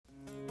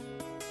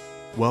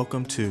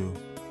Welcome to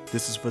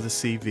This is for the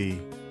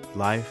CV,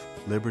 Life,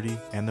 Liberty,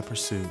 and the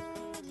Pursuit.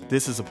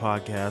 This is a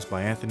podcast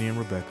by Anthony and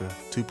Rebecca,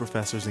 two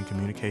professors in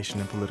communication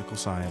and political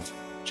science,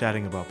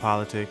 chatting about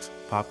politics,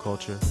 pop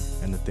culture,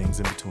 and the things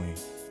in between.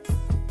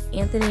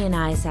 Anthony and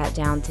I sat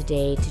down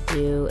today to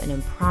do an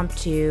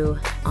impromptu,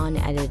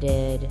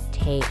 unedited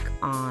take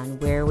on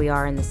where we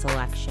are in this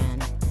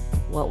election,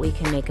 what we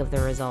can make of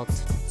the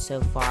results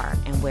so far,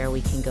 and where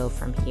we can go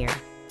from here.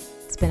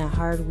 It's been a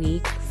hard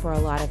week for a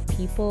lot of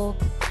people.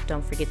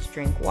 Don't forget to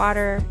drink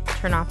water,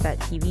 turn off that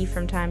TV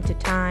from time to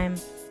time.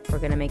 We're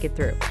going to make it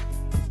through.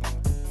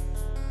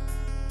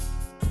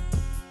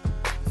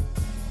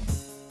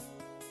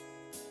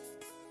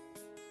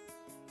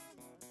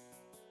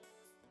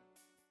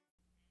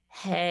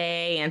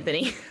 Hey,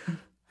 Anthony.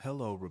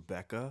 Hello,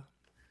 Rebecca.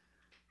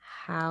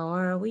 How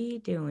are we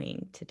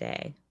doing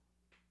today?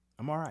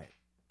 I'm all right.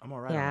 On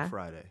a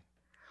Friday.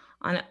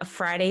 On a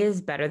Friday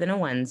is better than a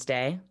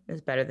Wednesday, is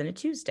better than a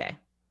Tuesday.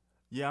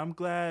 Yeah, I'm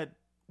glad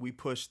we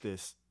pushed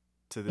this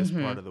to this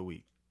part of the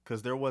week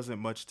because there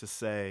wasn't much to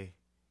say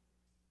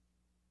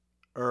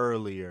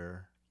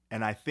earlier.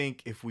 And I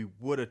think if we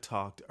would have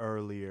talked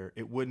earlier,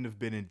 it wouldn't have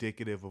been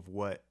indicative of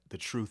what the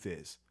truth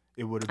is.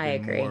 It would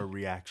have been more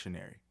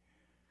reactionary.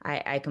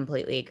 I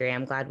completely agree.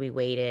 I'm glad we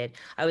waited.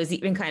 I was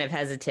even kind of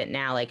hesitant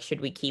now, like,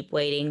 should we keep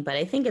waiting? But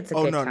I think it's a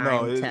good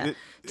time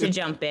to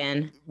jump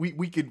in.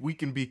 We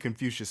can be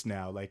Confucius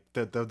now. Like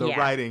the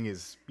writing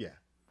is, yeah.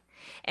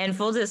 And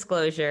full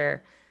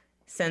disclosure,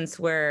 since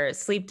we're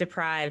sleep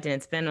deprived and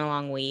it's been a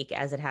long week,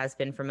 as it has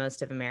been for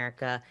most of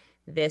America,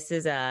 this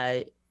is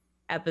a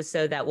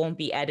episode that won't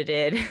be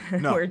edited.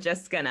 No. We're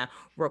just gonna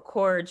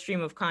record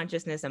stream of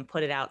consciousness and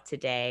put it out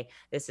today.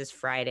 This is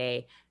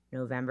Friday,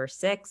 November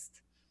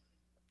 6th.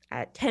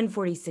 At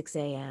 10:46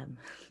 a.m.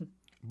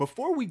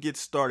 Before we get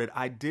started,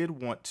 I did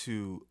want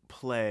to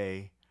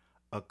play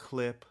a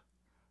clip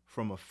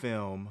from a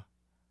film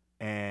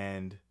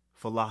and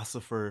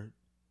philosopher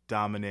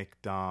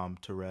Dominic Dom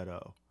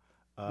Toretto.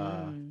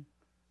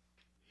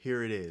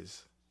 Here it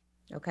is.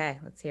 Okay,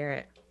 let's hear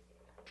it.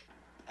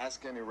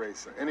 Ask any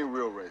racer, any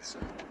real racer.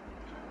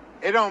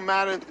 It don't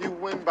matter if you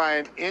win by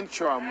an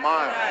inch or a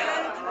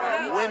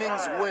mile.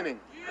 Winning's winning.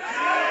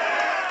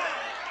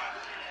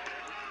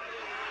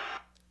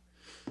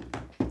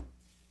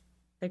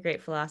 The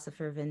great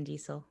philosopher Vin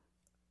Diesel.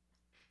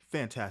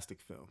 Fantastic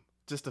film.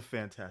 Just a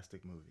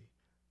fantastic movie.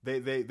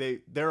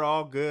 They're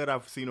all good.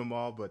 I've seen them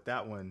all, but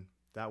that one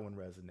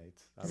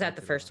resonates. Is that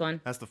the first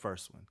one? That's the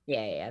first one.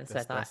 Yeah. That's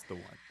what I thought. That's the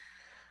one.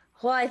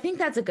 Well, I think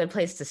that's a good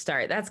place to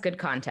start. That's good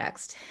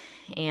context.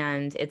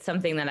 And it's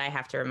something that I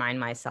have to remind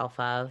myself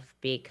of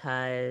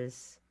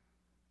because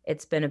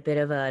it's been a bit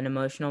of an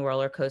emotional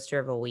roller coaster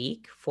of a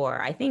week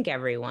for, I think,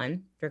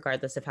 everyone,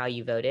 regardless of how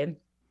you voted.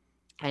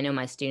 I know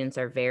my students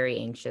are very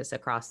anxious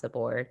across the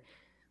board.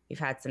 We've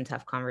had some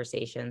tough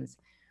conversations,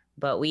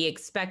 but we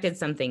expected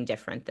something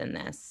different than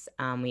this.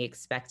 We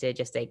expected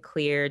just a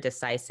clear,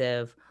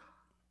 decisive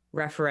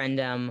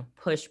referendum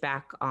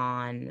pushback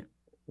on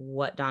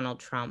what Donald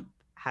Trump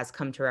has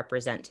come to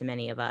represent to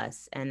many of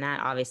us. And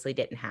that obviously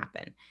didn't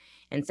happen.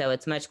 And so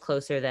it's much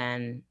closer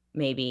than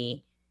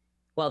maybe,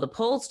 well, the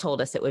polls told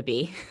us it would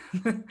be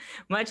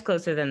much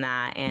closer than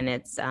that. And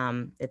it's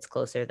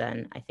closer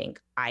than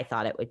I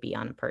thought it would be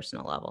on a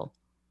personal level.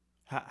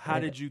 How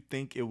did you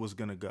think it was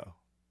going to go?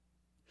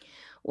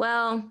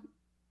 Well,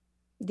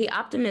 the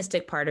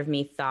optimistic part of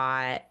me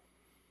thought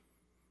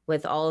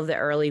with all of the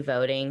early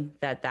voting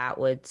that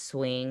would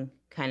swing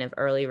kind of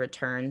early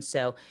returns.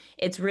 So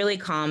it's really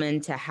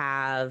common to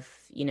have,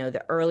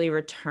 the early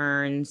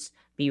returns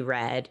be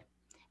red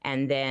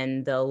and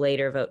then the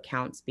later vote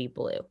counts be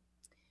blue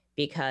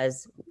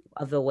because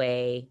of the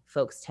way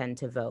folks tend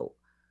to vote.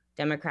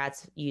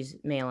 Democrats use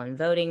mail-in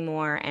voting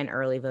more and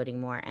early voting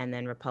more, and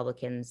then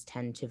Republicans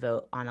tend to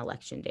vote on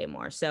election day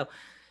more. So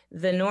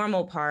the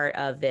normal part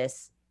of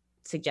this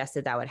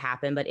suggested that would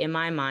happen. But in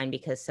my mind,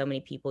 because so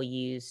many people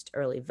used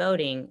early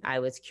voting, I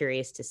was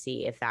curious to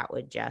see if that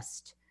would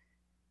just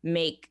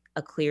make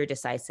a clear,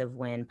 decisive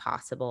win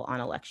possible on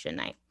election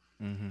night.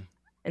 Mm-hmm.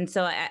 And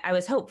so I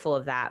was hopeful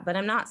of that, but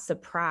I'm not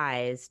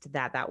surprised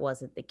that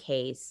wasn't the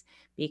case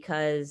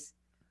because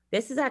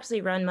this has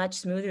actually run much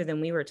smoother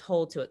than we were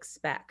told to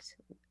expect.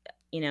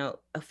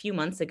 A few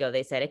months ago,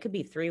 they said it could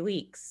be 3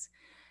 weeks,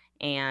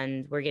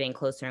 and we're getting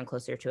closer and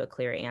closer to a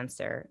clear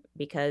answer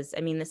because,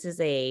 this is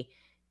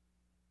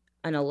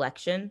an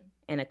election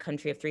in a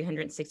country of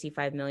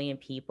 365 million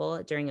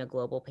people during a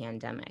global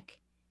pandemic.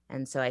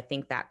 And so I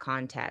think that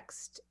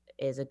context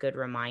is a good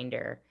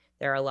reminder.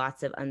 There are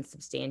lots of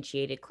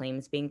unsubstantiated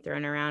claims being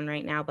thrown around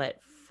right now,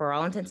 but for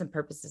all intents and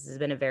purposes, it's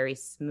been a very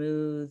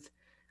smooth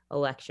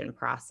election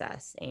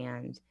process.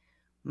 And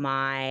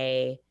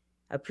my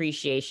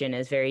appreciation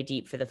is very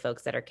deep for the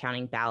folks that are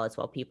counting ballots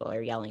while people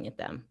are yelling at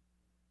them.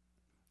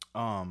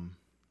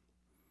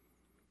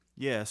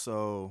 Yeah,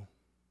 so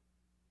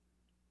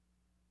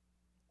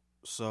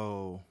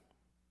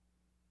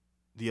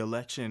the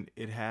election,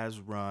 it has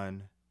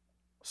run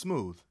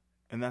smooth,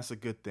 and that's a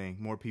good thing.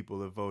 More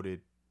people have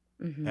voted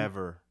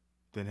ever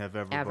than have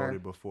ever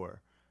voted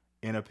before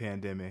in a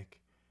pandemic.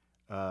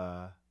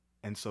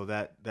 And so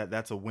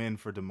that's a win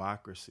for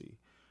democracy.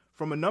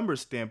 From a numbers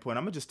standpoint,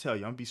 I'm going to just tell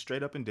you, I'm going to be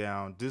straight up and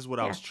down. This is what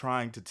I was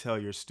trying to tell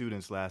your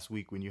students last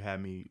week when you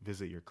had me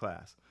visit your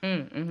class.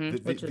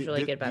 Which was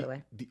really good, by the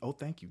way. Oh,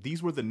 thank you.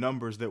 These were the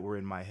numbers that were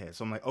in my head.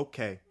 So I'm like,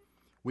 okay,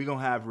 we're going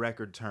to have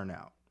record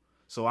turnout.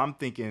 So I'm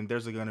thinking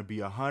there's going to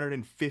be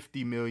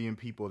 150 million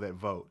people that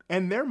vote.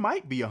 And there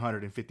might be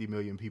 150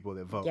 million people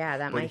that vote. Yeah,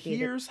 that might be. But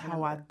here's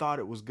how I thought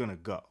it was going to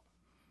go.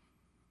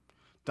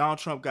 Donald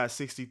Trump got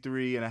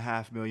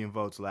 63.5 million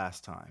votes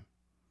last time.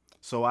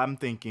 So I'm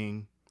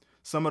thinking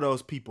some of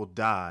those people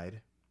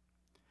died,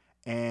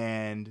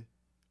 and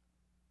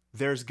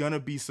there's going to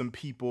be some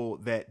people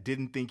that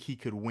didn't think he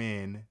could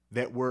win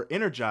that were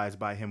energized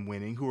by him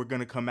winning who are going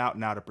to come out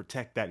now to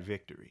protect that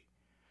victory.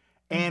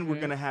 And we're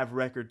going to have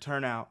record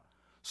turnout.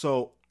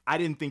 So I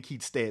didn't think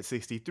he'd stay at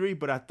 63,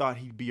 but I thought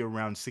he'd be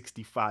around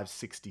 65,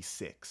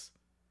 66.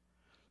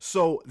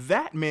 So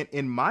that meant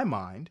in my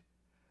mind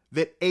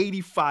that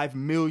 85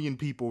 million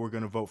people were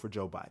going to vote for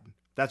Joe Biden.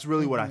 That's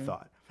really what I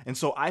thought. And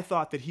so I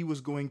thought that he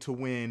was going to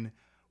win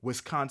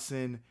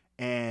Wisconsin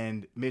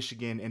and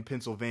Michigan and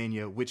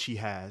Pennsylvania, which he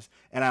has.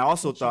 And I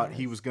also thought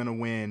he was going to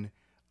win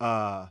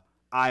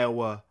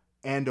Iowa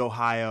and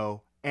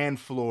Ohio and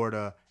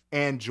Florida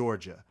and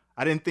Georgia.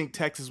 I didn't think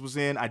Texas was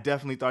in. I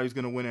definitely thought he was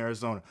going to win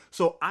Arizona.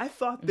 So I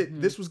thought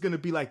that this was going to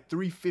be like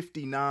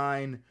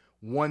 359,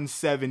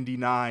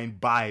 179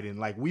 Biden.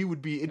 Like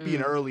it'd be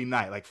an early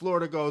night. Like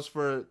Florida goes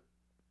for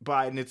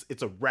Biden.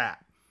 It's a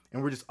wrap.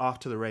 And we're just off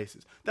to the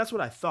races. That's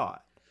what I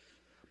thought.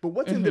 But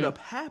what's ended up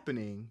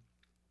happening,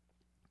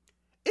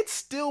 it's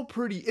still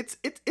pretty, it's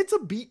a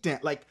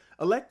beatdown. Like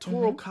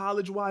electoral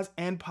college wise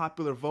and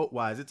popular vote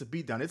wise, it's a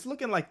beatdown. It's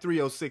looking like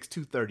 306,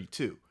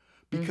 232.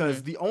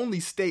 Because the only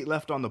state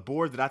left on the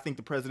board that I think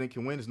the president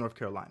can win is North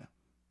Carolina.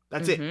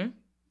 That's it.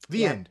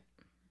 The end.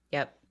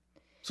 Yep.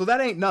 So that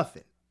ain't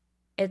nothing.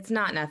 It's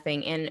not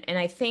nothing. And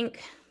I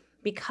think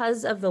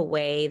because of the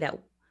way that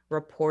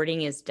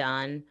reporting is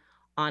done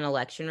on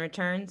election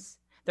returns,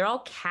 they're all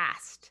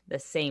cast the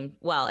same,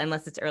 well,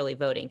 unless it's early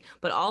voting,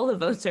 but all the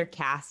votes are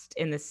cast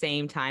in the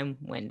same time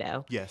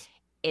window. Yes.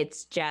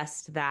 It's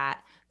just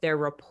that they're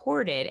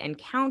reported and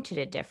counted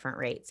at different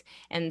rates.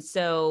 And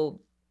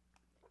so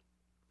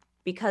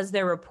because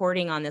they're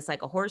reporting on this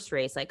like a horse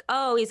race, like,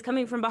 oh, he's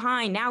coming from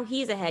behind, now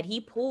he's ahead,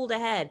 he pulled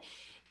ahead.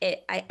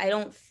 I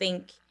don't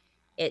think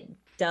it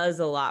does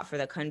a lot for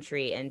the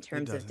country in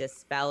terms of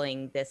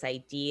dispelling this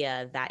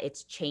idea that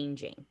it's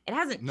changing. It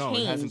hasn't changed. No,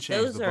 it hasn't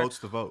changed. The vote's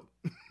the vote.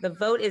 The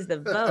vote is the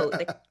vote.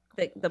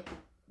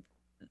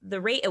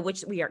 The rate at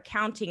which we are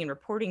counting and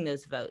reporting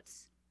those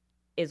votes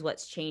is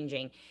what's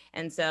changing.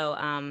 And so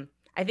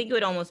I think it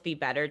would almost be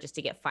better just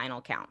to get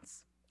final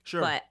counts.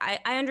 Sure. But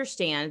I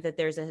understand that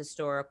there's a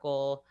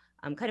historical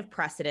kind of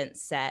precedent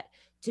set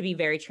to be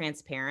very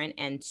transparent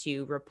and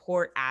to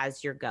report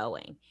as you're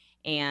going.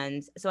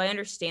 And so I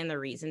understand the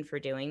reason for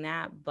doing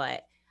that,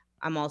 but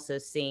I'm also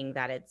seeing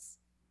that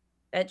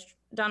that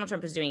Donald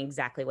Trump is doing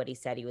exactly what he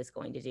said he was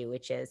going to do,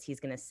 which is he's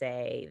going to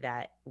say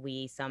that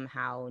we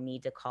somehow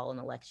need to call an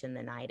election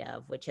the night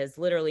of, which has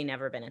literally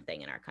never been a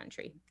thing in our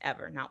country,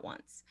 ever, not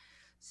once.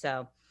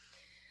 So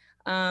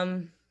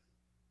one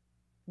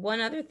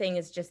other thing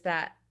is just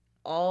that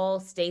all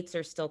states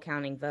are still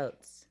counting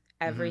votes,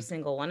 every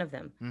single one of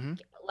them.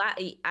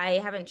 I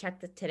haven't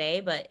checked it today,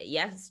 but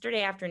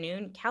yesterday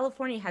afternoon,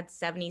 California had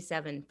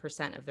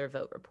 77% of their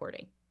vote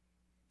reporting.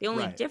 The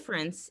only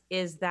difference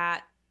is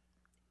that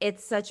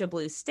it's such a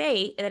blue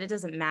state that it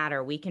doesn't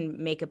matter. We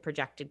can make a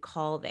projected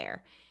call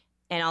there,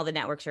 and all the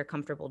networks are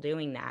comfortable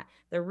doing that.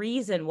 The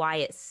reason why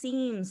it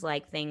seems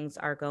like things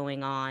are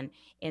going on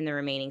in the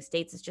remaining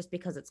states is just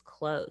because it's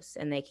close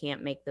and they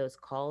can't make those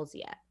calls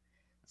yet.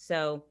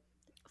 So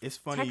it's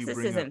funny Texas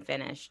isn't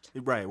finished.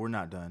 Right, we're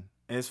not done.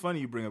 And it's funny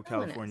you bring up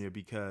California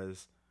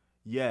because,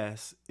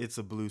 yes, it's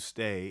a blue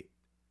state,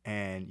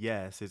 and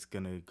yes, it's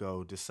going to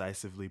go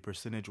decisively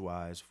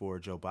percentage-wise for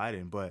Joe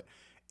Biden. But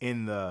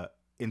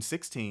in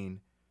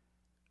 16,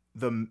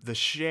 the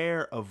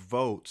share of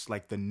votes,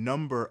 like the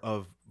number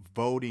of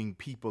voting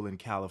people in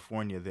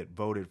California that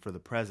voted for the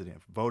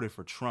president, voted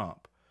for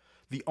Trump,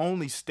 the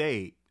only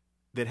state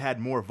that had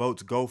more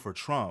votes go for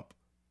Trump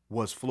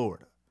was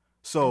Florida.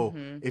 So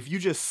if you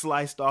just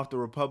sliced off the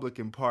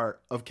Republican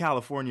part of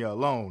California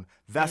alone,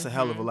 that's a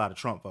hell of a lot of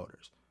Trump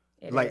voters.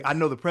 I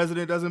know the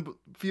president doesn't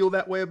feel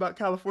that way about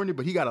California,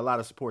 but he got a lot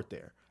of support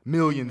there.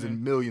 Millions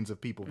and millions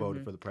of people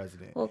voted for the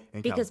president. Well,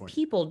 in because California.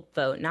 People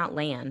vote, not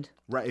land.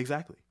 Right,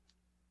 exactly.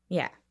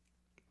 Yeah.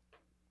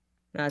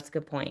 No, that's a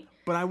good point.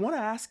 But I want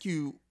to ask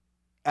you,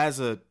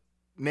 as a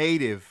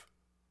native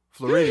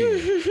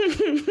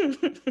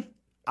Floridian,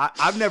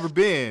 I've never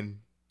been.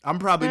 I'm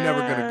probably never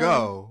going to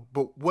go,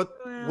 but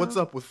what's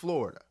up with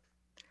Florida?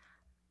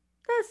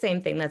 The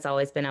same thing that's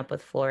always been up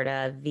with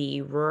Florida,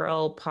 the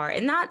rural part,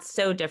 and not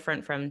so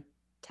different from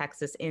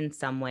Texas in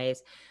some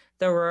ways.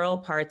 The rural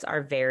parts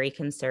are very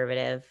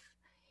conservative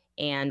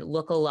and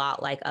look a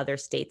lot like other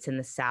states in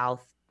the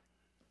South.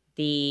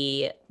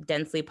 The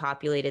densely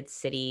populated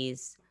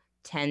cities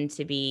tend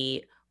to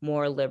be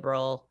more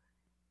liberal.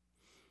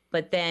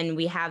 But then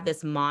we have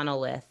this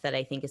monolith that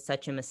I think is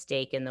such a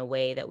mistake in the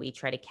way that we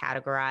try to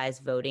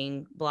categorize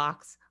voting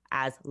blocks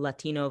as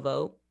Latino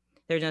vote.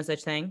 There's no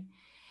such thing.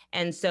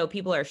 And so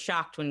people are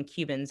shocked when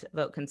Cubans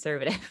vote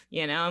conservative.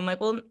 I'm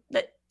like, well,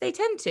 they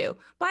tend to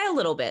by a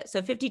little bit.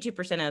 So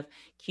 52% of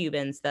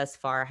Cubans thus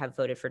far have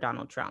voted for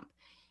Donald Trump.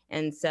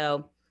 And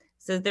so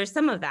there's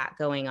some of that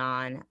going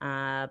on.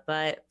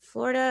 But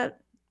Florida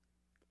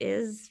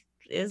is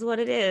what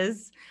it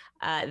is.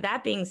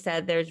 That being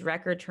said, there's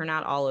record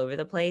turnout all over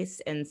the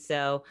place. And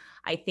so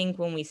I think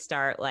when we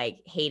start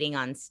like hating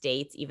on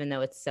states, even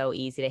though it's so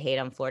easy to hate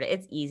on Florida,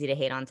 it's easy to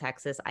hate on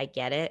Texas. I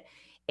get it.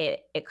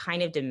 It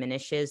kind of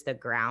diminishes the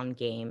ground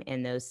game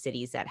in those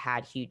cities that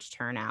had huge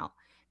turnout,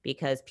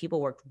 because people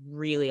worked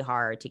really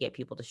hard to get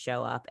people to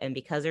show up. And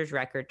because there's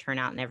record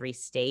turnout in every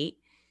state,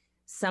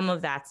 some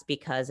of that's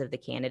because of the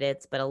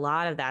candidates, but a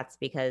lot of that's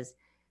because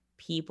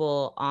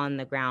people on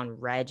the ground,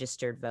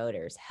 registered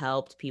voters,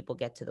 helped people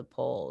get to the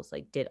polls,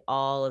 like did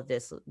all of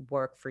this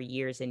work for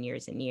years and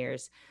years and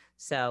years.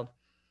 So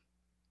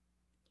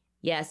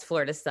yes,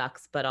 Florida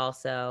sucks, but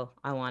also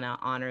I want to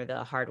honor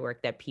the hard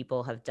work that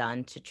people have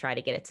done to try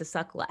to get it to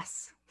suck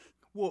less.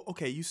 Well,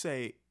 okay, you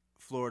say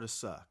Florida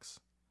sucks,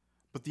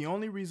 but the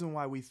only reason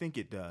why we think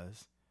it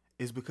does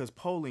is because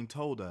polling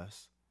told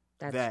us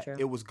that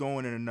it was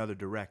going in another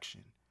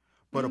direction.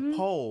 But a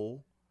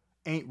poll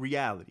ain't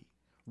reality.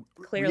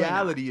 Clearly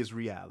reality not. Is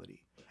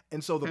reality.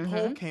 And so the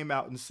poll came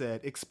out and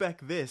said,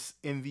 expect this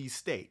in these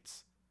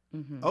states.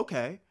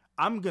 Okay,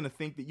 I'm going to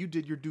think that you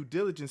did your due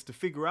diligence to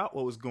figure out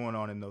what was going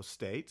on in those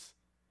states.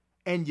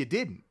 And you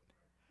didn't,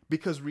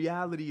 because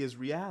reality is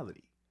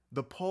reality.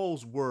 The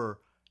polls were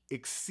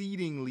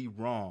exceedingly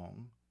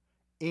wrong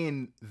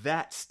in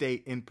that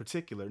state in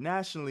particular.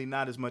 Nationally,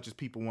 not as much as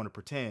people want to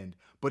pretend.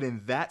 But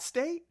in that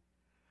state,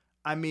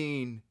 I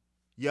mean,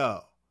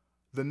 the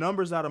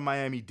numbers out of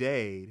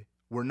Miami-Dade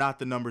were not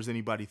the numbers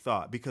anybody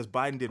thought, because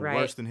Biden did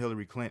worse than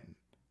Hillary Clinton.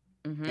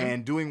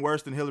 And doing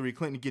worse than Hillary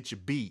Clinton gets you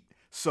beat.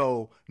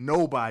 So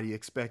nobody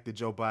expected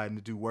Joe Biden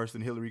to do worse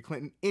than Hillary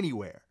Clinton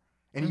anywhere.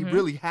 And he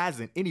really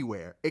hasn't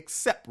anywhere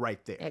except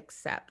right there.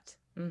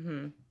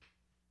 And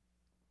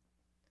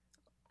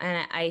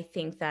I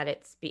think that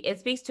it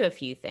speaks to a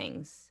few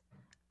things.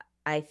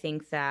 I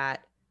think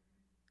that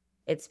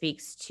it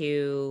speaks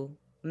to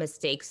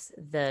mistakes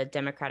the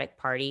Democratic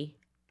Party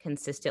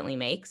consistently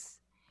makes.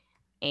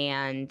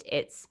 And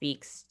it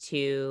speaks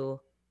to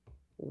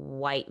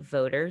white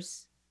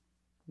voters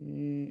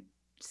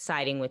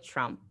siding with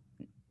Trump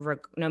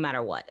no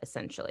matter what,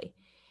 essentially.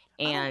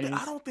 And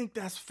I don't think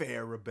that's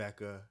fair,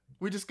 Rebecca.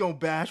 We're just gonna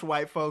bash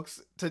white folks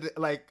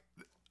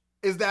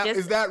is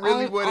that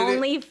really what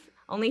it is?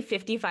 Only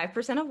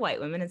 55% of white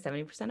women and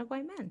 70% of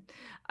white men.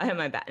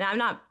 Now, I'm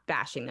not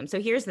bashing them.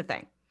 So here's the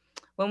thing.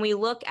 When we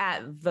look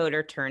at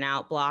voter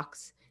turnout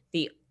blocks,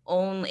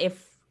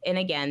 and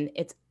again,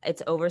 it's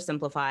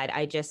oversimplified.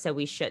 I just said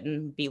we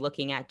shouldn't be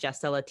looking at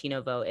just a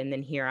Latino vote. And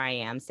then here I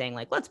am saying,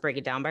 like, let's break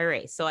it down by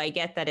race. So I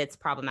get that it's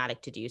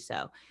problematic to do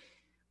so.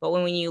 But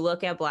when you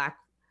look at Black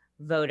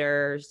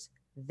voters,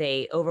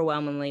 they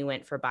overwhelmingly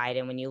went for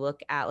Biden. When you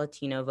look at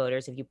Latino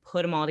voters, if you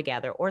put them all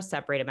together or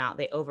separate them out,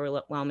 they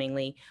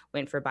overwhelmingly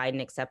went for Biden,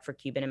 except for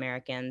Cuban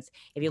Americans.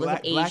 If you look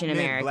at Asian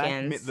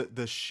Americans,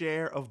 the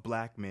share of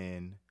Black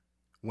men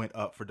went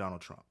up for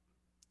Donald Trump.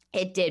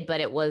 It did,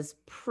 but it was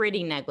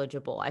pretty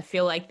negligible. I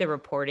feel like the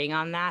reporting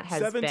on that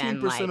has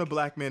 17% of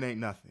Black men ain't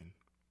nothing.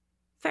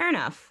 Fair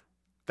enough.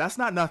 That's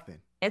not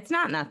nothing. It's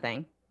not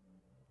nothing.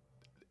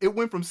 It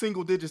went from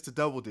single digits to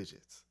double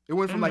digits. It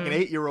went from like an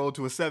 8-year-old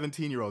to a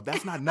 17-year-old.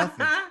 That's not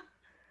nothing.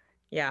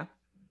 Yeah.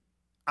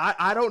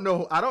 I don't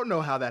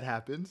know how that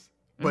happens,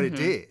 but it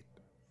did.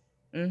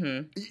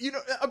 You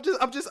know,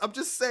 I'm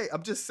just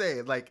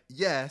saying, like,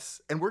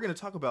 yes, and we're gonna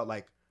talk about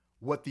like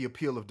what the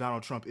appeal of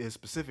Donald Trump is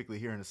specifically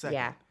here in a second.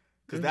 Yeah.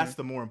 Because that's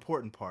the more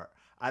important part.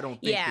 I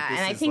don't think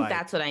I think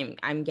that's what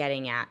I'm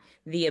getting at.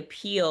 The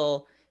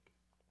appeal,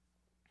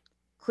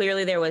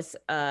 clearly there was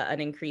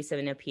an increase of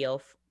an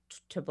appeal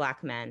to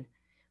Black men,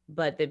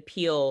 but the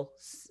appeal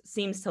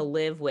seems to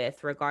live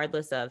with,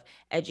 regardless of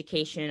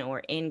education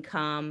or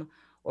income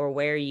or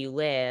where you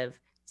live,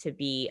 to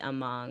be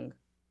among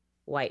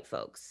white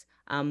folks.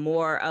 A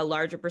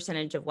larger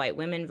percentage of white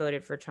women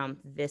voted for Trump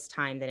this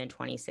time than in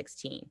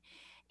 2016.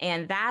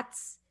 And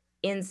that's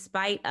in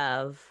spite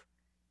of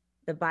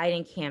the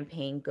Biden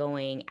campaign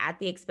going at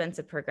the expense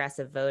of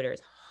progressive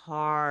voters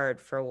hard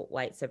for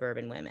white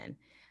suburban women.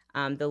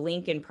 The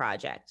Lincoln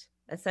Project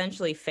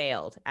essentially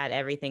failed at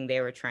everything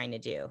they were trying to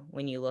do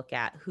when you look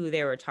at who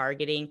they were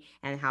targeting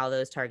and how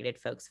those targeted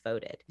folks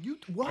voted.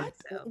 What?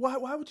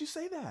 Why would you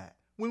say that?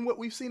 When what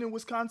we've seen in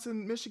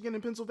Wisconsin, Michigan,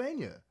 and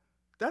Pennsylvania,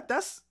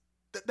 that's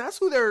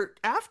who they're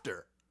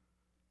after.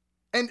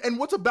 And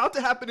what's about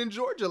to happen in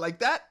Georgia, like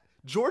that,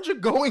 Georgia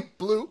going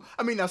blue.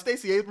 I mean, now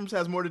Stacey Abrams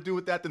has more to do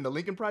with that than the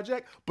Lincoln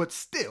Project, but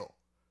still,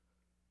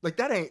 like,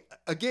 that ain't,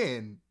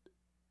 again,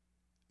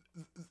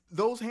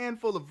 those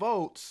handful of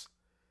votes,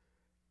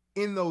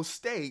 in those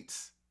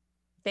states,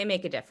 they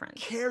make a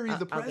difference. Carry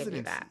the presidency. I'll give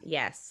you that.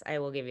 Yes, I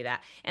will give you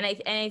that. And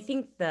I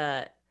think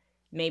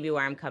maybe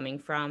where I'm coming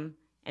from,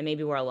 and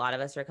maybe where a lot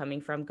of us are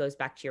coming from, goes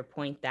back to your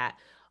point that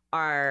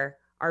our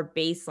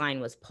baseline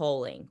was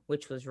polling,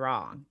 which was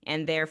wrong.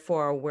 And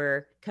therefore,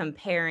 we're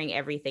comparing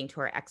everything to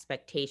our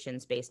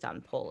expectations based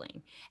on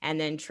polling, and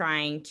then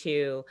trying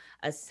to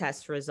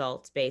assess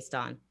results based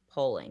on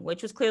polling,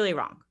 which was clearly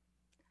wrong.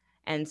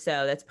 And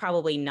so that's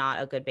probably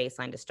not a good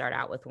baseline to start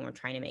out with when we're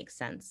trying to make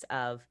sense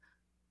of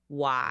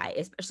why,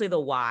 especially the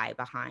why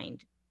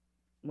behind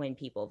when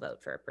people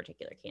vote for a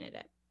particular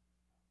candidate.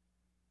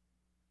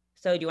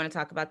 So do you want to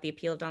talk about the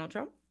appeal of Donald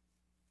Trump?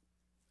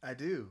 I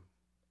do.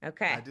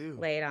 Okay. I do.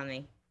 Lay it on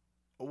me.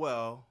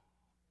 Well,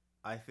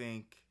 I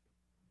think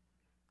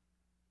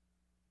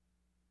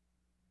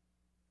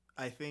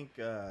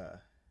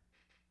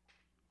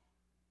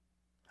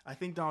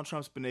Donald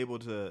Trump's been able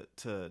to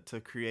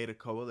create a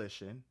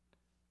coalition,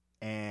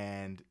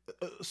 and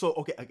so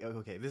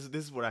okay. This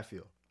is what I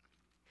feel.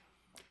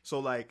 So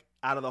like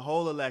out of the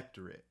whole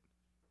electorate,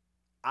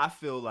 I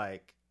feel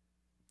like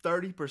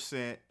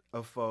 30%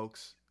 of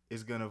folks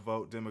is gonna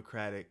vote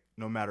Democratic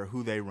no matter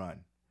who they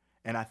run.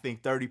 And I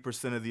think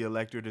 30% of the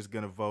electorate is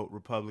going to vote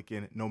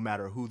Republican no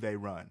matter who they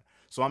run.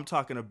 So I'm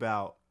talking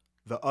about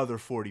the other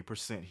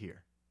 40%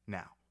 here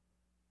now.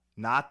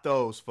 Not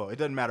those folks. It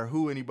doesn't matter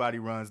who anybody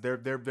runs. They're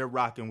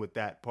rocking with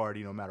that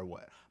party no matter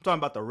what. I'm talking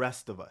about the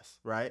rest of us,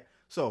 right?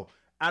 So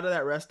out of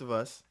that rest of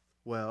us,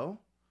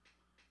 well,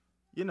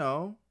 you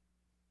know,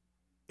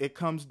 it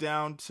comes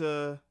down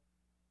to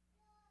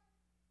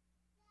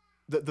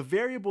the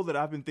variable that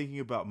I've been thinking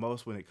about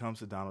most when it comes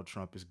to Donald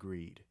Trump is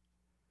greed.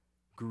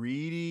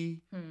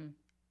 Greedy,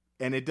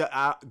 and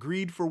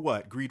greed for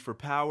what? Greed for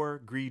power,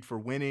 greed for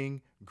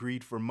winning,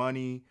 greed for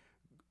money,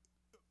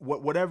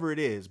 whatever it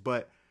is.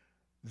 But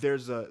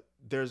there's a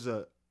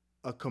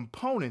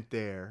component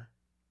there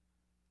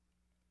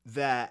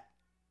that,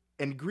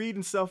 and greed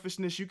and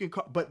selfishness you can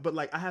call, but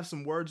like I have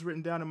some words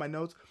written down in my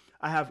notes.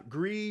 I have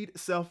greed,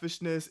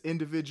 selfishness,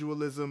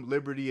 individualism,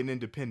 liberty, and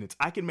independence.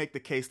 I can make the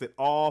case that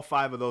all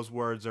 5 of those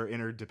words are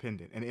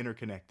interdependent and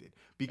interconnected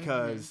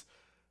because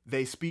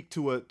they speak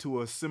to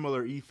a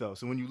similar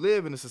ethos. And when you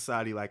live in a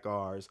society like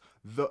ours,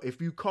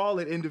 if you call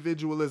it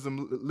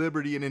individualism,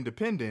 liberty, and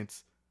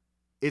independence,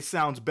 it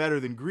sounds better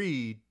than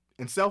greed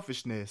and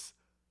selfishness,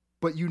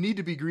 but you need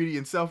to be greedy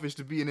and selfish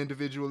to be an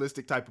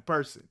individualistic type of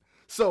person.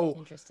 So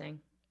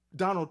interesting.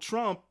 Donald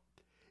Trump,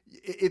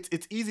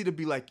 it's easy to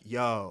be like,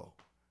 yo,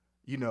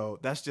 you know,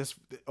 that's just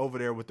over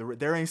there with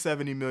there ain't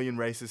 70 million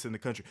racists in the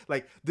country.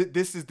 Like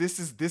this is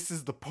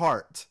the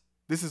part.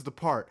 This is the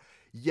part.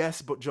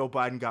 Yes, but Joe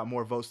Biden got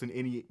more votes than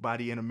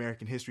anybody in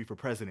American history for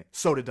president.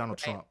 So did Donald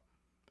Trump.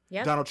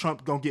 Yep. Donald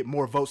Trump gonna get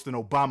more votes than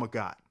Obama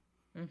got.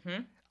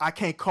 Mm-hmm. I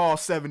can't call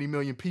 70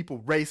 million people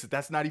racist.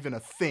 That's not even a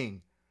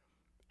thing.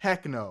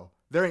 Heck no.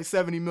 There ain't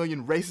 70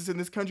 million racists in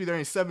this country. There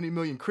ain't 70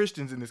 million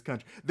Christians in this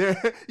country.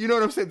 You know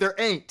what I'm saying? There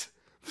ain't.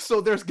 So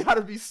there's got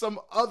to be some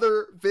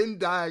other Venn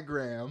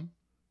diagram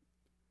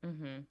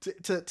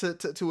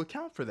to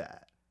account for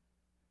that.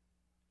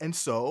 And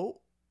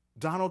so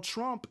Donald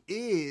Trump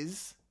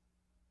is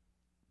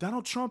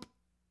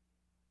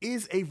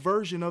a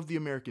version of the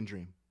American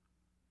dream.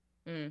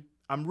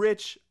 I'm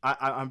rich.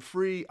 I'm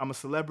free. I'm a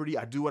celebrity.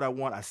 I do what I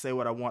want. I say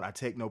what I want. I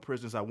take no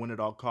prisoners. I win at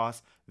all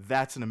costs.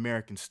 That's an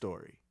American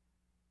story.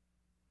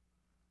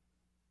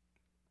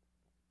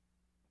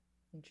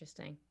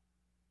 Interesting.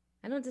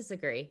 I don't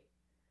disagree.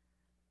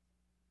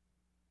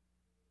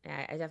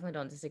 I definitely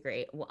don't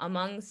disagree.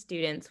 Among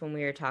students, when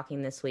we were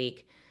talking this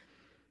week,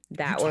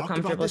 that you were talked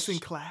comfortable. About this in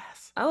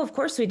class? Oh, of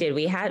course we did.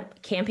 We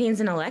had campaigns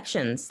and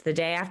elections the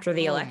day after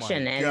the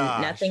election, and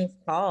nothing's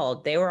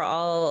called. They were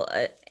all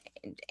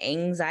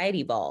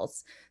anxiety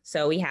balls.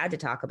 So we had to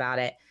talk about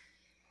it.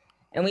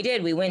 And we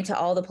did. We went to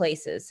all the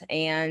places,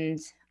 and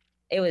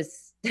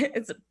it's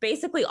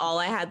basically all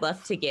I had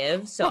left to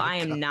give. So I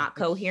am not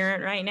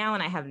coherent right now,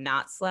 and I have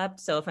not slept.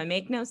 So if I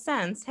make no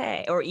sense,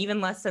 hey, or even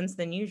less sense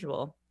than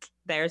usual,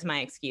 there's my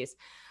excuse.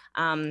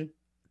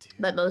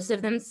 But most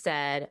of them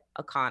said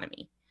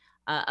economy.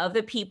 Of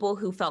the people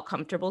who felt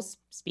comfortable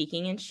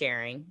speaking and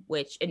sharing,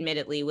 which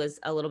admittedly was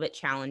a little bit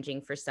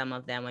challenging for some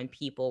of them when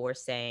people were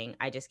saying,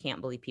 I just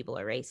can't believe people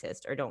are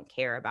racist or don't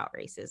care about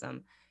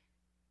racism.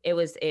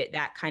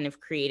 That kind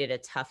of created a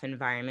tough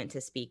environment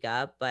to speak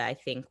up. But I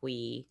think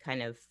we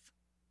kind of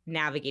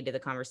navigated the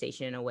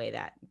conversation in a way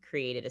that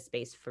created a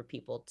space for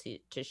people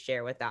to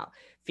share without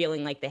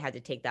feeling like they had to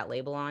take that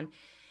label on.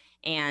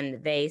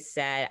 And they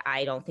said,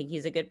 I don't think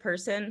he's a good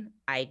person.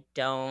 I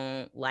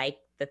don't like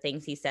the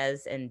things he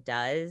says and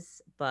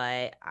does,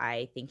 but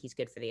I think he's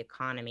good for the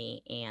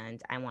economy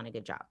and I want a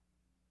good job.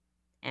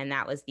 And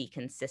that was the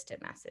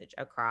consistent message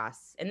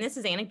across. And this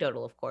is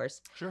anecdotal, of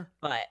course. Sure.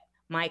 But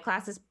my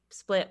class is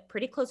split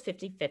pretty close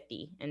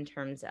 50-50 in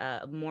terms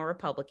of more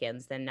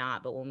Republicans than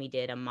not. But when we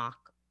did a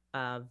mock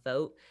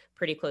vote,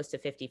 pretty close to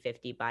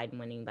 50-50, Biden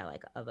winning by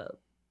like a vote.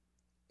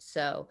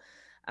 So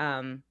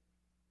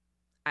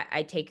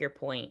I take your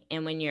point.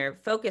 And when you're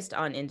focused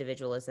on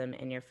individualism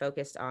and you're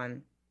focused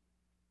on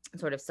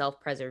sort of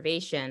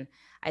self-preservation,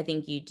 I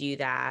think you do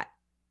that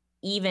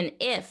even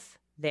if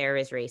there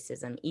is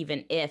racism,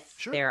 even if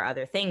Sure. there are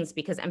other things,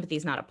 because empathy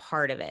is not a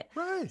part of it.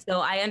 Right. So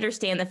I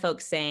understand the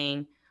folks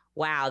saying,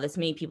 wow, this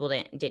many people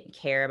didn't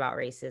care about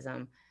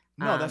racism.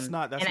 No, that's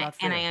not fair.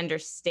 And I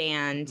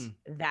understand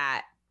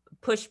that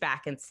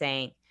pushback and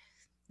saying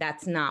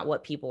that's not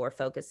what people were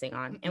focusing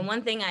on. And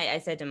one thing I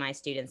said to my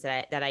students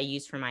that I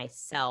use for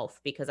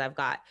myself, because I've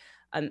got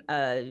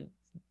a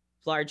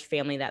large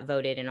family that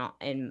voted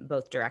in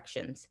both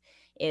directions,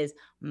 is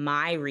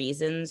my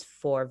reasons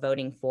for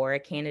voting for a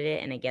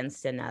candidate and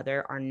against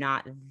another are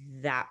not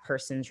that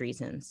person's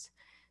reasons.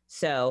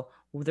 So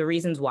the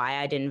reasons why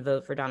I didn't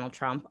vote for Donald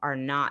Trump are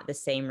not the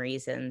same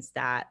reasons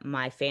that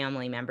my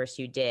family members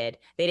who did.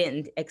 They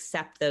didn't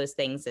accept those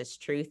things as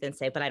truth and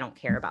say, but I don't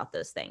care about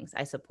those things.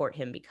 I support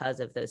him because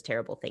of those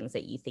terrible things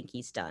that you think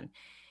he's done.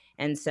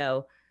 And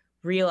so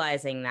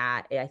realizing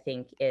that, I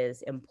think,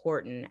 is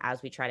important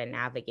as we try to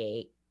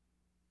navigate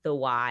the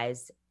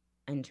whys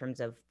in terms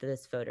of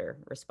this voter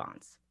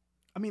response.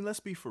 I mean, let's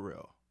be for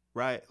real,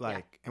 right?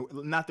 Like, and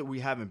not that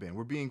we haven't been.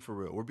 We're being for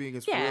real. We're being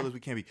as for real as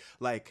we can be.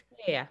 Like,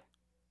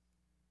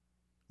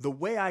 the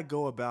way I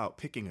go about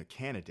picking a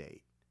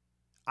candidate,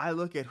 I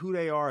look at who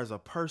they are as a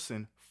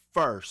person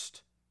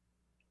first.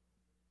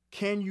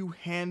 Can you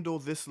handle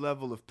this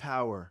level of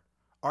power?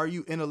 Are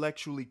you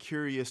intellectually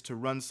curious to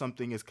run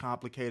something as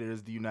complicated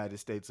as the United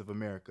States of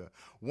America?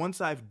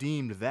 Once I've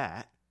deemed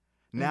that,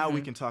 now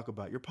we can talk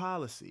about your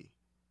policy.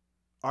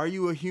 Are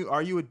you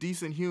a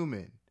decent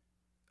human?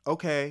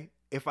 Okay,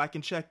 if I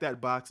can check that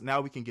box,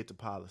 now we can get to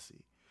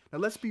policy. Now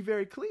let's be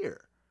very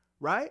clear,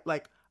 right?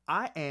 Like,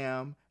 I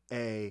am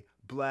a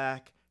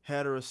Black,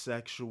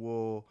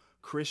 heterosexual,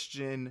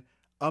 Christian,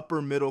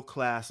 upper middle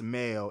class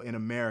male in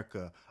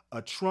America.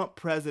 A Trump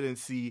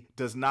presidency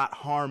does not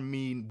harm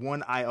me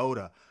one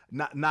iota.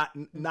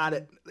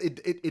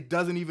 It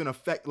doesn't even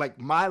affect, like,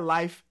 my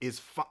life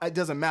is it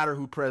doesn't matter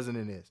who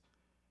president is.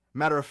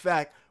 Matter of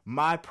fact,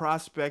 my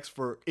prospects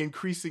for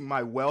increasing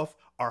my wealth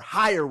are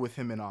higher with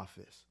him in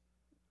office.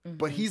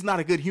 But he's not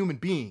a good human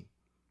being.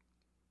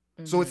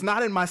 So it's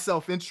not in my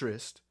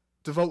self-interest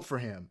to vote for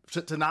him,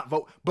 to not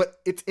vote.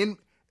 But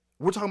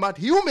we're talking about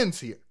humans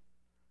here.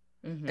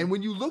 And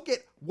when you look at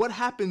what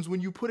happens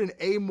when you put an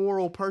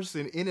amoral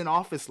person in an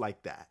office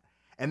like that,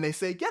 and they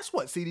say, guess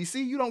what,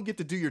 CDC, you don't get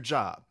to do your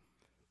job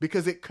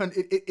because it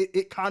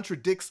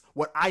contradicts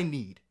what I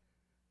need.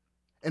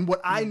 And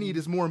what I need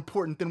is more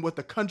important than what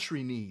the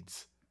country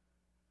needs.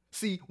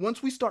 See,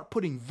 once we start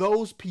putting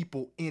those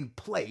people in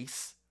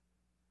place,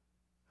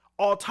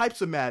 all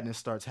types of madness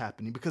starts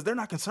happening because they're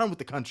not concerned with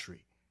the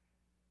country.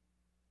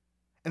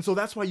 And so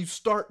that's why you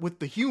start with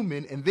the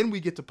human and then we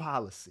get to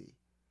policy.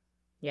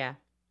 Yeah.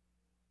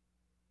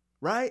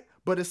 Right?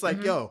 But it's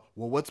like, yo,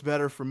 well, what's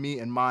better for me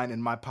and mine in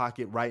my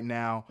pocket right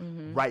now?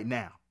 Right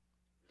now.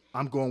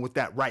 I'm going with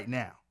that right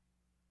now.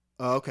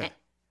 Okay.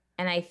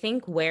 And I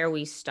think where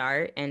we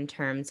start in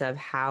terms of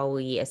how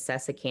we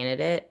assess a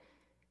candidate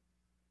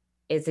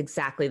is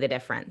exactly the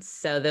difference.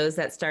 So those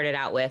that started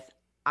out with,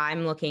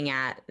 I'm looking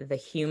at the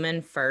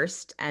human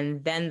first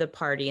and then the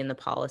party and the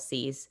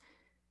policies,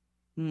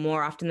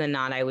 more often than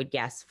not, I would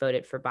guess,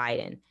 voted for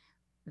Biden.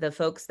 The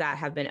folks that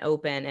have been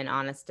open and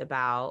honest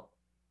about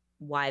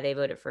why they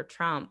voted for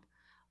Trump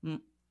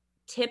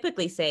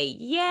typically say,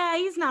 yeah,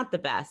 he's not the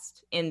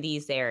best in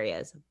these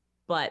areas,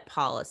 but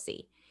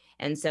policy.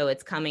 And so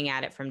it's coming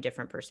at it from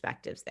different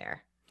perspectives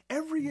there.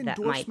 That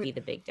might be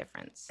the big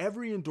difference.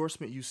 Every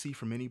endorsement you see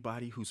from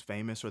anybody who's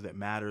famous or that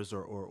matters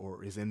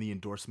or is in the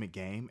endorsement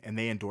game and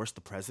they endorse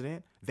the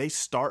president, they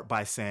start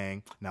by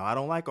saying, now, I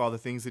don't like all the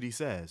things that he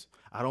says.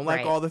 I don't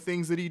like all the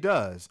things that he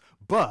does.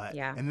 But,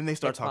 and then they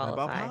start talking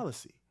about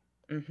policy.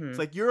 It's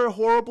like, you're a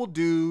horrible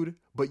dude,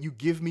 but you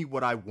give me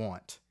what I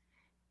want.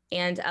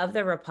 And of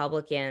the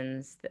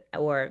Republicans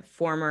or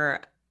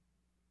former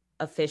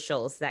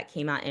officials that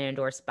came out and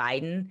endorsed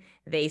Biden,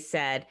 they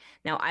said,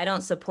 now, I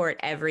don't support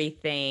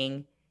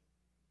everything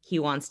he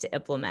wants to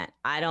implement.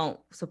 I don't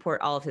support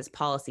all of his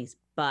policies,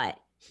 but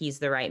he's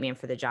the right man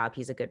for the job.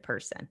 He's a good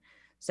person.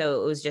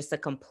 So it was just a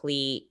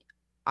complete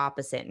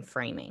opposite in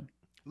framing.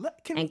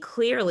 And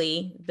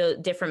clearly, the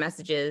different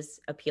messages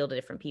appeal to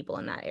different people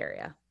in that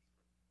area.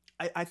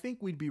 I think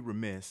we'd be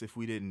remiss if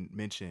we didn't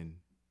mention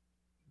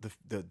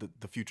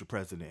the future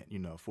president,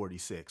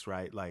 46,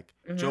 right? Like,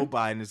 Joe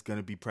Biden is going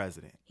to be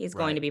president. He's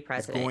going to be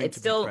president. It's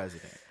still, be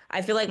president.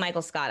 I feel like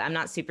Michael Scott. I'm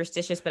not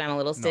superstitious, but I'm a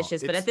little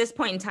stitious. But at this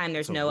point in time,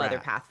 there's no other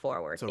path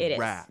forward. It's a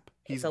wrap.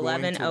 It's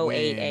 11:08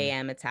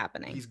 a.m. It's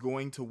happening. He's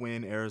going to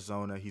win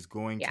Arizona. He's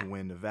going to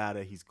win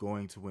Nevada. He's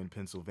going to win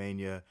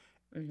Pennsylvania.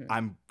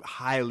 I'm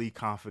highly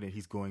confident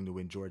he's going to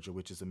win Georgia,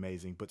 which is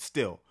amazing. But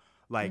still,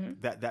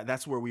 like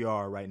that's where we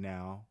are right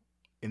now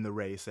in the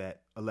race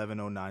at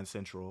 11:09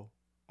 Central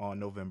on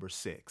November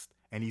 6th.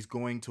 And he's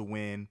going to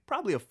win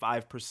probably a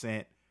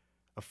 5-point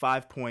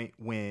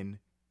win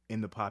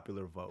in the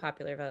popular vote.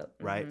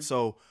 Right?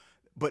 So,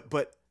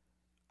 but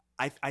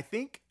I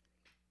think,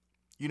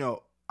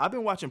 I've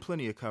been watching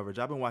plenty of coverage.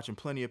 I've been watching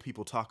plenty of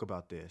people talk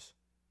about this.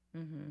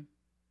 Mm-hmm.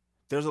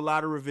 There's a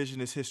lot of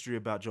revisionist history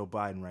about Joe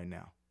Biden right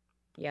now.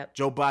 Yep.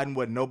 Joe Biden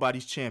was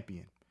nobody's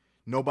champion.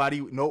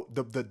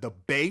 The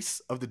base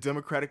of the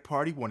Democratic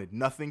Party wanted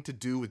nothing to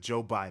do with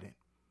Joe Biden.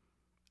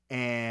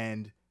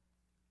 And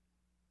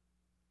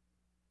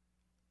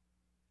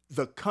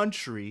the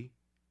country,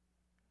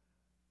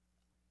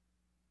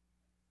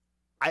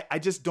 I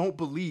just don't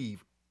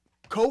believe,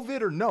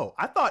 COVID or no.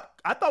 I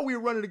thought we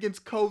were running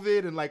against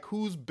COVID and like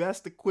who's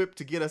best equipped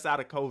to get us out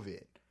of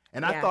COVID.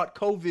 And I thought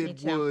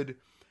COVID would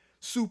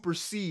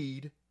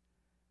supersede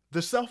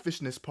the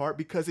selfishness part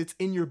because it's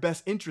in your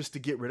best interest to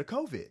get rid of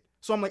COVID.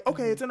 So I'm like,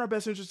 okay, it's in our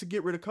best interest to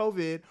get rid of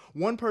COVID.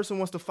 One person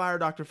wants to fire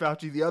Dr.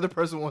 Fauci. The other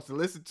person wants to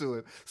listen to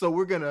him. So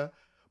we're going to,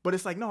 but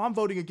it's like, no, I'm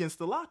voting against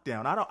the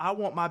lockdown. I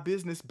want my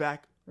business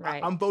back.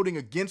 Right. I'm voting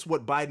against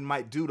what Biden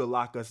might do to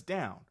lock us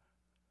down.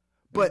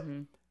 But,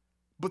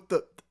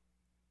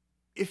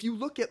 if you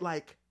look at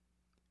like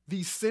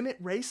these Senate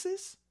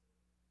races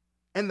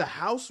and the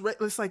House race,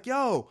 it's like,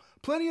 yo,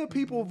 plenty of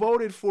people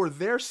voted for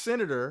their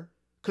senator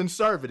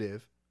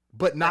conservative,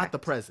 but not the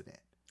president.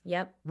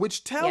 Yep.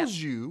 Which tells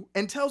you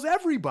and tells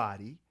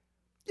everybody,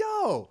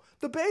 yo,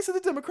 the base of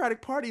the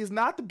Democratic Party is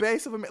not the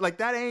base of America. Like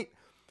that ain't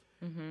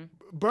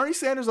Bernie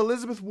Sanders,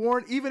 Elizabeth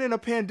Warren, even in a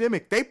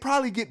pandemic, they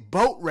probably get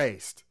boat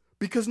raced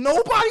because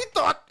nobody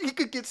thought he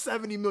could get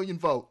 70 million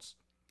votes.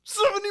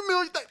 70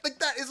 million,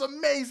 that is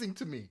amazing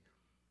to me.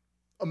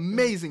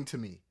 Amazing to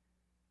me.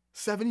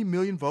 70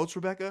 million votes,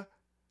 Rebecca?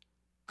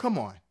 Come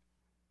on.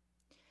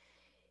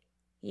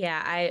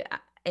 Yeah,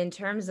 in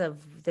terms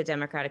of the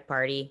Democratic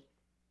Party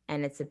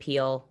and its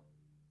appeal,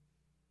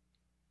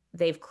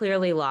 they've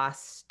clearly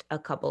lost a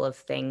couple of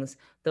things.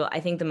 Though I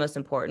think the most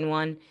important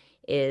one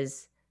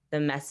is the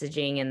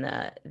messaging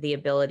and the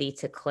ability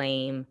to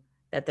claim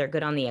that they're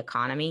good on the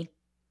economy.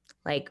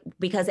 Like,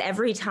 because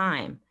every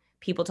time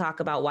people talk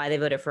about why they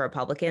voted for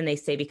Republican, they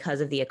say because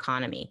of the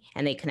economy,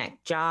 and they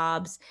connect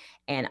jobs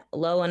and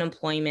low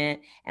unemployment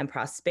and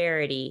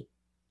prosperity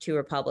to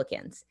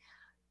Republicans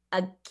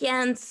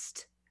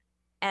against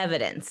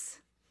evidence.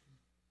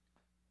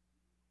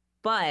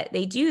 But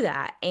they do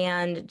that,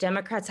 and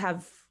Democrats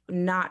have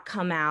not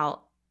come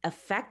out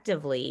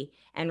effectively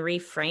and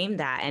reframe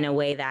that in a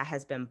way that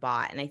has been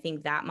bought. And I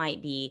think that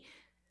might be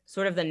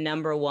sort of the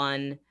number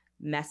one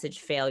message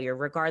failure,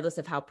 regardless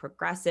of how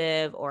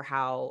progressive or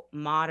how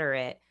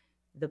moderate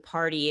the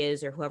party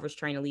is or whoever's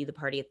trying to lead the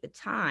party at the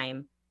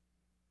time.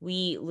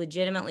 We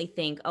legitimately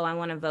think, oh, I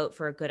want to vote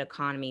for a good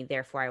economy,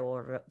 therefore I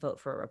will vote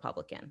for a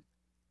Republican.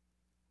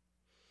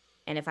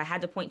 And if I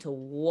had to point to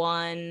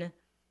one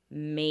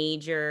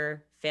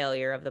major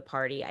failure of the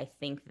party, I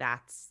think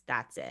that's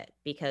it.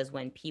 Because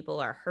when people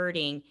are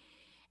hurting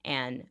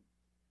and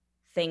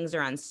things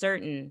are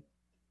uncertain,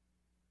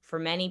 for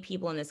many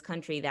people in this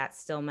country, that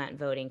still meant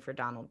voting for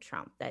Donald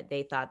Trump, that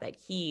they thought that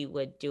he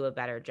would do a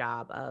better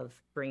job of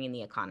bringing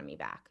the economy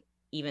back,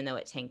 even though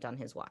it tanked on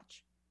his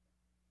watch.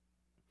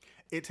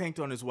 It tanked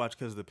on his watch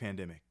because of the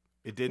pandemic.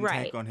 It didn't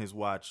tank on his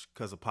watch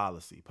because of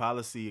policy.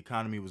 Policy,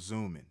 economy was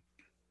zooming.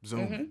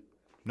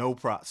 No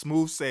problem.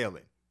 Smooth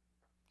sailing.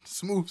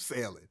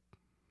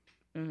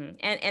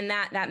 And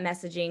that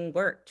messaging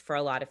worked for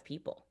a lot of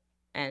people.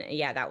 And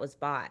yeah, that was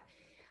bought.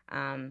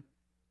 I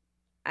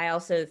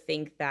also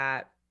think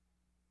that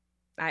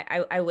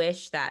I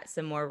wish that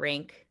some more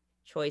rank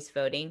choice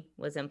voting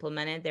was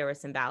implemented. There were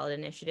some ballot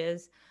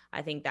initiatives.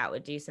 I think that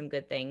would do some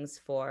good things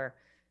for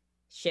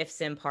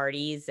shifts in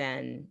parties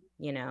and,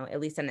 at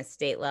least on a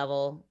state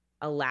level,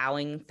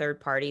 allowing third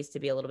parties to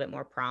be a little bit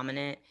more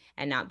prominent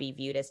and not be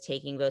viewed as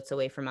taking votes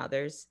away from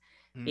others.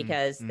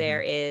 Because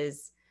there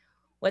is,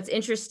 what's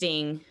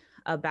interesting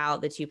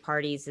about the two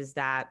parties is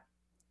that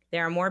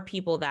there are more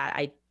people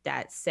that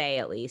say,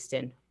 at least,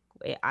 and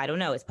I don't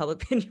know, is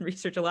public opinion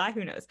research a lie?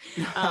 Who knows?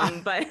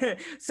 But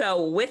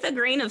so with a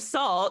grain of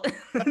salt,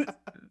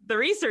 the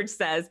research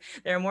says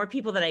there are more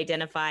people that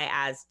identify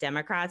as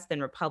Democrats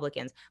than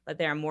Republicans, but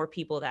there are more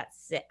people that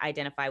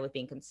identify with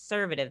being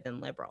conservative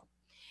than liberal.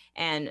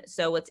 And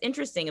so what's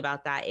interesting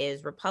about that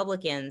is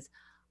Republicans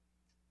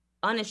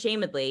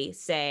unashamedly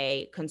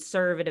say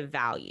conservative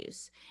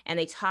values, and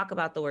they talk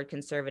about the word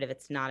conservative.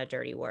 It's not a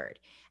dirty word.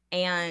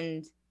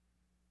 And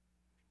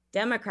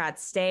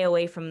Democrats stay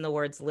away from the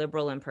words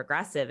liberal and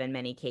progressive in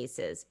many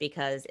cases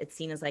because it's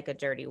seen as like a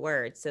dirty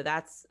word. So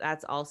that's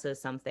also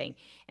something.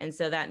 And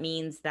so that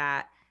means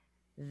that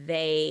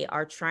they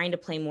are trying to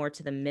play more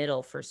to the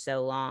middle for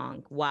so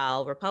long,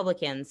 while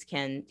Republicans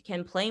can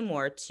play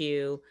more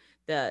to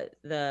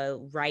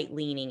the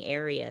right-leaning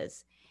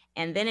areas.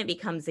 And then it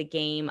becomes a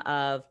game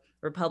of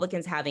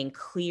Republicans having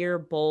clear,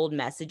 bold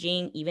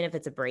messaging, even if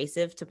it's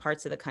abrasive to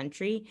parts of the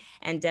country,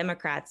 and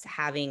Democrats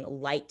having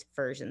light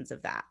versions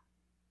of that.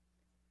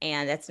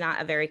 And that's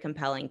not a very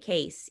compelling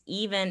case.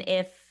 Even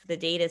if the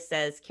data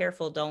says,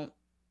 careful, don't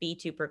be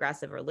too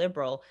progressive or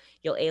liberal,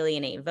 you'll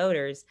alienate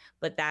voters.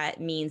 But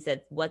that means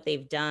that what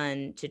they've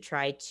done to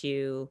try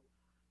to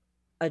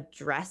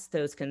address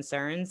those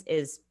concerns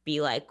is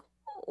be like,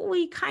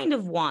 we kind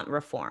of want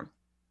reform.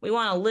 We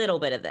want a little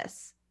bit of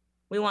this.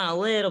 We want a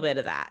little bit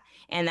of that.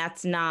 And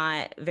that's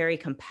not very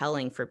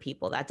compelling for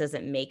people. That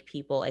doesn't make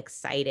people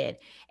excited.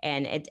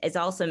 And it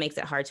also makes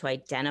it hard to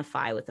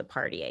identify with the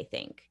party, I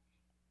think.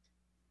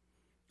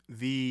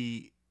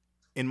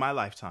 In my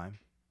lifetime,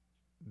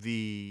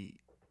 I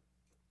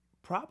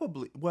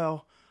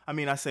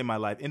say my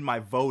life, in my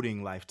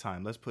voting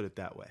lifetime, let's put it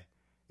that way.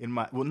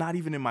 Not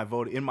even in my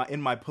voting,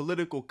 in my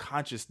political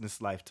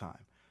consciousness lifetime,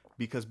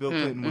 because Bill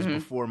Clinton was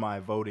before my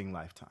voting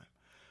lifetime.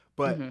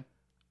 But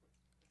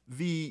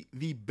the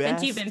best,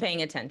 since you've been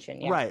paying attention,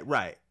 yeah.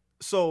 Right.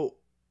 So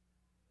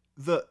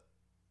the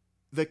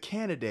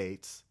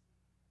candidates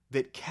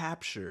that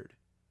captured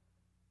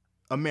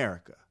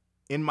America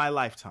in my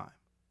lifetime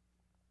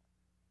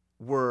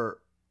were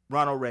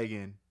Ronald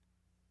Reagan,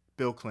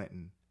 Bill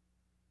Clinton,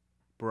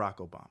 Barack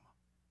Obama,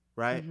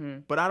 right?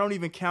 But I don't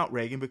even count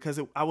Reagan because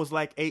I was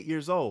like 8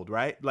 years old,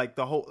 right? Like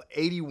the whole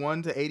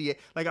 81 to 88,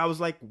 like I was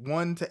like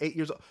 1 to 8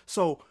 years old.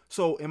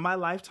 So in my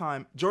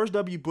lifetime, George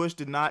W. Bush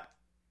did not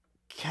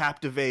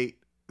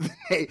captivate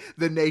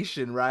the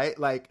nation, right?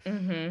 Like,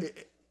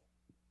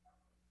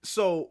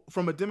 so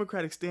from a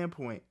Democratic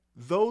standpoint,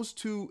 those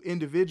two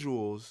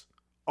individuals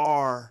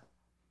are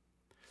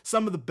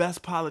some of the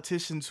best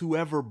politicians who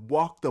ever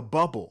walked the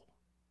bubble.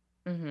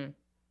 And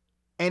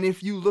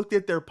if you looked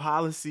at their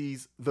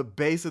policies, the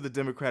base of the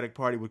Democratic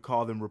Party would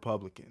call them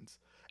Republicans.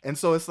 And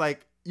so it's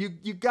like, you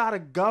gotta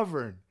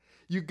govern.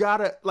 You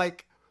gotta,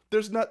 like,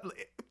 there's not...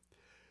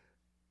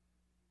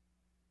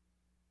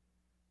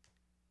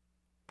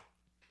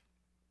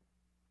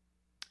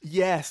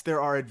 Yes,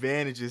 there are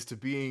advantages to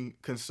being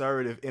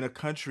conservative in a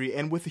country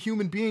and with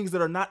human beings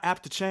that are not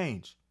apt to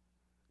change.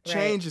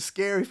 Change is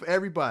scary for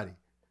everybody.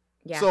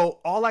 Yeah. So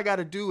all I got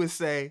to do is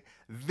say,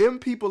 them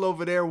people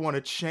over there want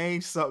to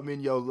change something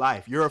in your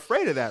life. You're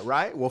afraid of that,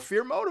 right? Well,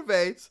 fear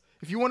motivates.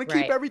 If you want to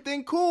keep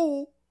everything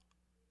cool,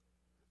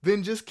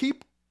 then just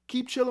keep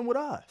chilling with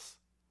us.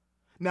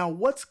 Now,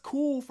 what's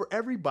cool for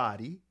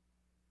everybody,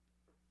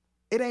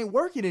 it ain't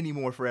working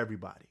anymore for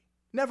everybody.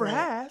 Never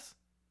has.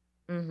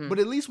 But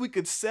at least we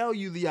could sell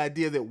you the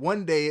idea that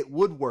one day it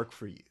would work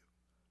for you.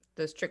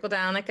 Those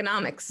trickle-down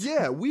economics.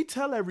 Yeah, we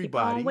tell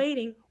everybody. Keep on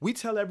waiting. We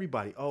tell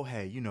everybody, oh,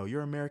 hey,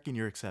 you're American,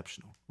 you're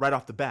exceptional. Right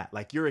off the bat.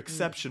 Like, you're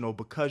exceptional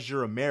because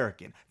you're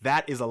American.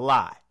 That is a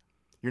lie.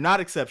 You're not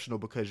exceptional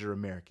because you're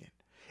American.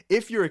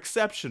 If you're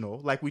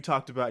exceptional, like we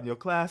talked about in your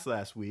class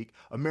last week,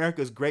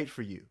 America's great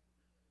for you.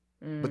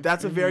 But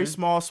that's a very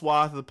small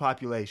swath of the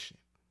population.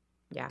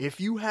 Yeah.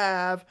 If you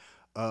have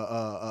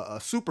a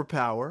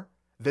superpower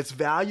that's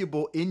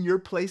valuable in your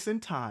place and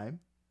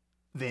time,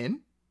 then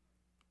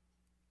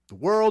the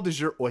world is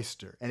your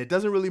oyster. And it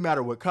doesn't really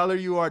matter what color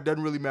you are. It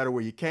doesn't really matter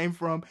where you came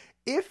from.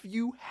 If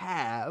you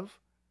have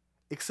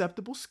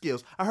acceptable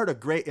skills. I heard a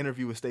great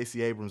interview with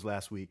Stacey Abrams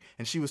last week,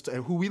 and she was,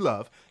 who we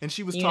love, and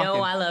she was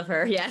talking. I love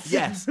her. Yes.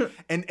 Yes.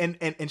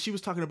 And she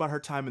was talking about her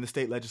time in the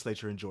state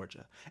legislature in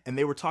Georgia. And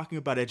they were talking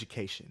about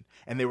education,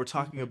 and they were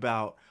talking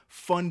about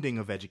funding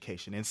of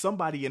education. And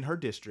somebody in her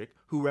district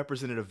who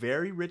represented a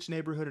very rich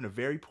neighborhood and a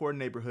very poor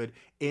neighborhood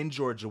in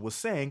Georgia was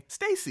saying,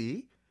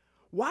 Stacey,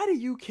 why do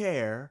you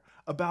care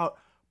about,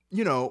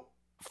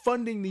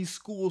 funding these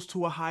schools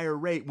to a higher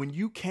rate when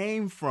you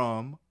came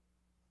from,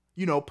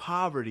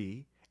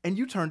 poverty and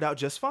you turned out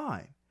just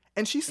fine?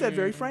 And she said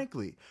very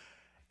frankly,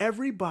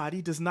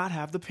 everybody does not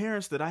have the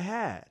parents that I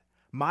had.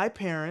 My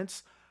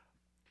parents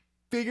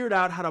figured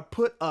out how to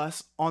put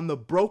us on the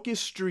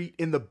brokest street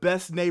in the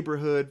best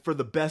neighborhood for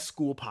the best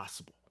school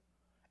possible.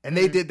 And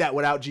they did that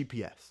without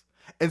GPS.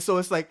 And so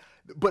it's like,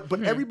 but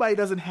everybody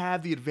doesn't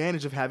have the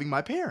advantage of having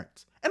my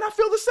parents. And I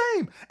feel the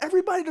same.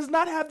 Everybody does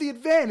not have the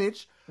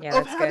advantage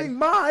of having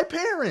my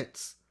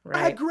parents. Right.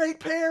 I had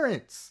great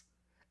parents.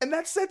 And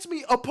that sets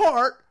me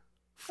apart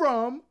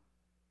from,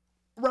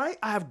 right?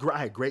 I had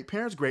great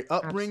parents, great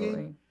upbringing.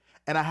 Absolutely.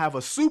 And I have a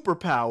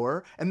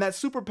superpower. And that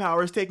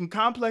superpower is taking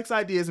complex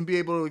ideas and be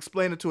able to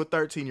explain it to a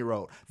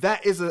 13-year-old.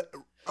 That is a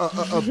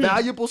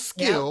valuable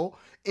skill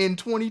in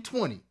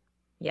 2020.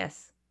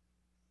 Yes.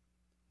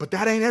 But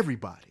that ain't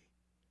everybody.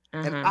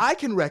 And I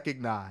can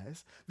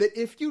recognize that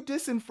if you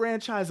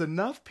disenfranchise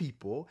enough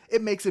people,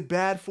 it makes it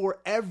bad for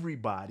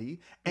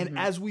everybody. And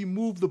as we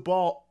move the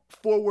ball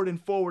forward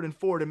and forward and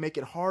forward and make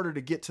it harder to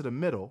get to the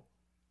middle,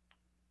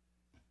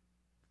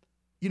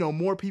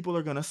 more people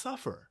are going to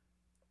suffer.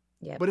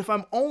 Yep. But if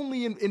I'm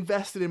only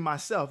invested in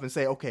myself and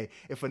say, okay,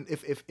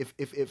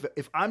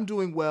 if I'm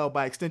doing well,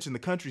 by extension, the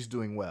country's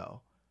doing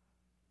well,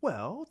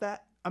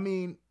 that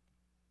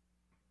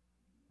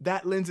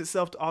lends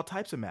itself to all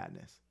types of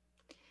madness.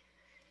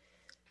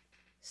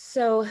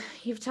 So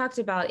you've talked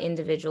about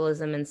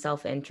individualism and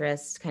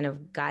self-interest kind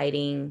of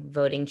guiding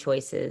voting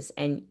choices,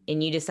 and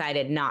you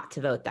decided not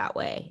to vote that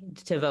way,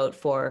 to vote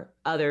for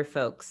other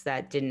folks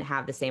that didn't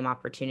have the same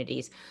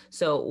opportunities.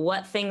 So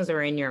what things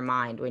are in your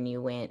mind when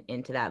you went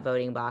into that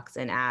voting box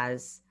and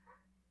as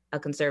a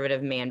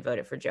conservative man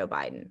voted for Joe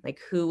Biden? Like,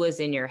 who was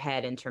in your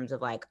head in terms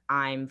of like,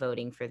 I'm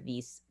voting for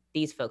these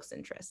folks'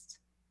 interests?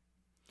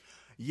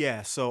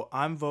 Yeah, so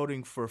I'm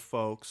voting for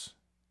folks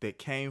that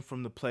came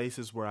from the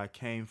places where I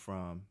came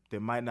from that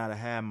might not have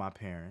had my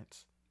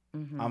parents.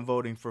 Mm-hmm. I'm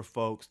voting for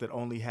folks that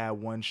only had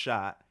one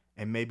shot,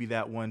 and maybe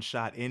that one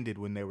shot ended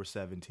when they were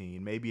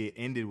 17. Maybe it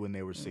ended when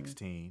they were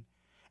 16.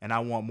 And I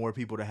want more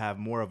people to have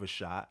more of a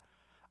shot.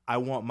 I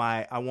want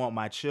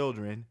my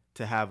children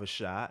to have a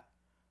shot,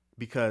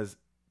 because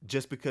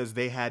just because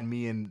they had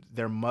me and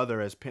their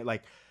mother as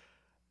like,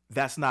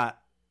 that's not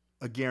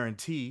a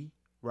guarantee,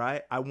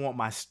 right? I want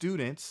my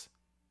students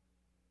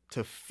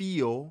to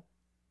feel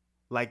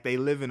like they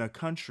live in a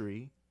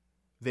country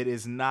that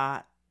is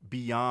not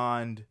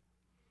beyond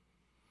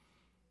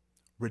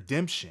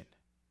redemption.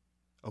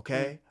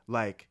 Okay?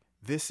 Like,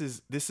 this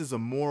is a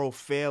moral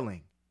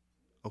failing.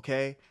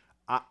 Okay?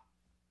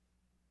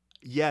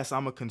 Yes,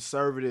 I'm a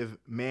conservative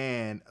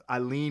man. I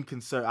lean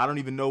conservative. I don't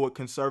even know what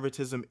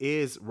conservatism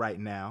is right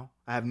now.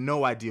 I have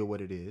no idea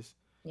what it is.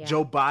 Yeah.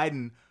 Joe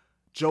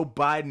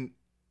Biden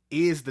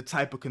is the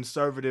type of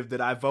conservative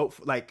that I vote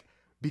for, like,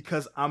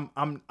 because I'm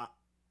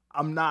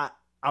not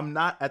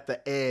at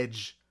the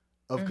edge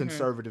of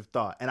conservative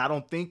thought. And I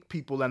don't think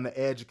people on the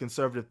edge of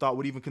conservative thought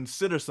would even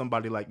consider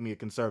somebody like me a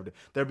conservative.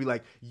 They'd be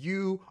like,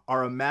 you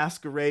are a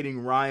masquerading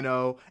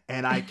rhino,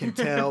 and I can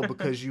tell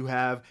because you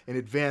have an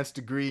advanced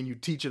degree and you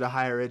teach at a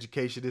higher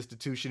education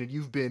institution, and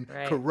you've been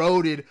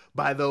corroded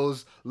by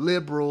those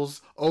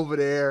liberals over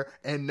there,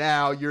 and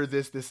now you're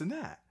this, and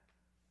that.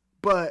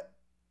 But,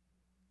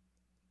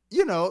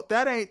 you know,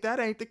 that ain't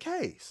the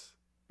case.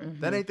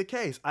 That ain't the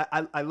case.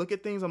 I look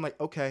at things, I'm like,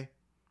 okay,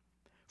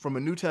 from a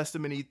New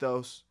Testament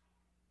ethos,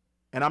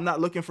 and I'm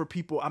not looking for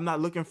people. I'm not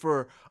looking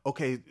for,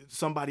 okay,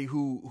 somebody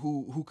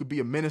who could be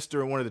a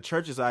minister in one of the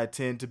churches I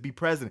attend to be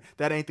president.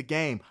 That ain't the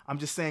game. I'm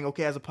just saying,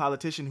 okay, as a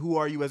politician, who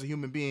are you as a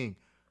human being?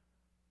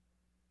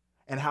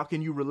 And how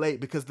can you relate?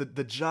 Because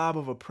the job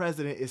of a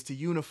president is to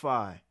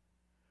unify.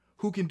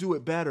 Who can do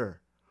it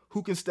better?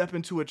 Who can step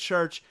into a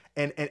church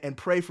and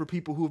pray for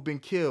people who've been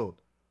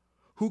killed?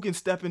 Who can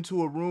step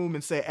into a room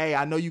and say, hey,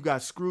 I know you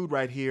got screwed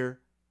right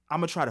here.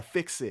 I'm going to try to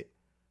fix it.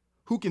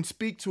 Who can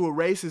speak to a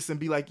racist and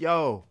be like,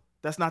 yo,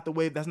 that's not the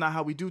way, that's not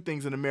how we do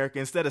things in America,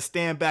 instead of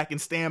stand back and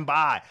stand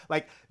by.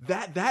 Like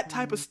that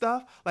type of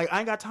stuff, like I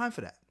ain't got time for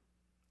that.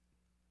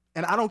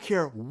 And I don't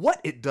care what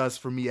it does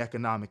for me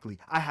economically.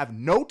 I have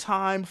no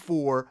time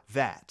for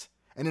that.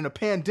 And in a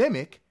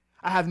pandemic,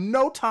 I have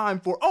no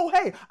time for, oh,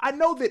 hey, I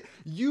know that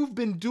you've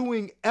been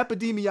doing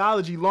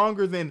epidemiology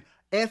longer than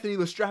Anthony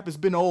Lestrap has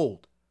been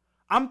old.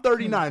 I'm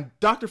 39.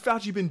 Dr.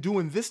 Fauci been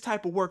doing this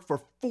type of work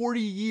for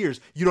 40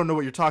 years. You don't know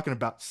what you're talking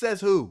about.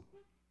 Says who?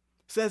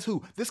 Says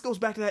who? This goes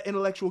back to that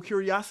intellectual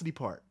curiosity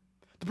part.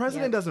 The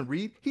president doesn't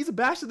read. He's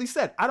abashedly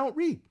said, I don't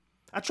read.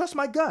 I trust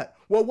my gut.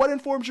 Well, what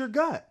informs your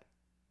gut?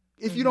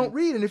 If you don't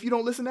read and if you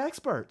don't listen to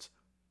experts.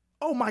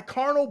 Oh, my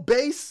carnal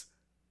base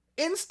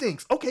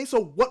instincts. Okay,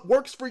 so what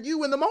works for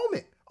you in the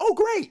moment? Oh,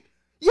 great.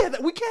 Yeah,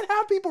 we can't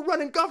have people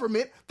running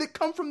government that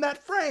come from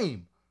that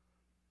frame.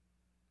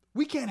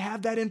 We can't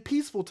have that in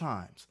peaceful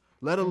times,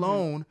 let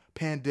alone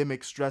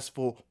pandemic,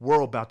 stressful,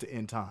 world about to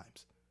end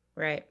times.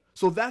 Right.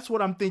 So that's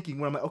what I'm thinking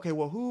when I'm like, okay,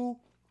 well,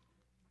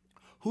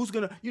 who's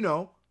going to, you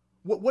know,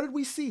 what did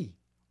we see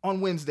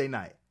on Wednesday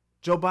night?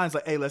 Joe Biden's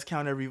like, hey, let's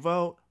count every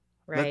vote.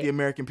 Right. Let the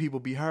American people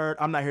be heard.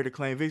 I'm not here to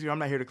claim victory. I'm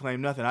not here to claim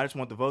nothing. I just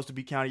want the votes to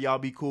be counted. Y'all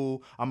be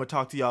cool. I'm going to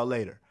talk to y'all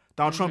later.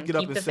 Donald Trump get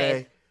up and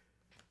say,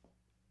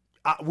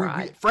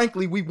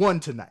 frankly, we won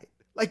tonight.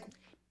 Like,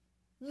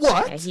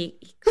 what? Yeah,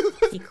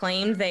 he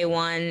claimed they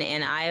won,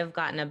 and I have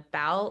gotten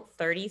about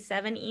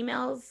 37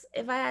 emails,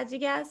 if I had to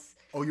guess.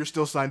 Oh, you're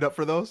still signed up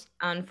for those?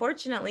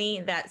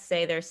 Unfortunately, that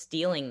say they're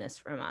stealing this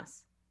from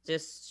us.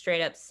 Just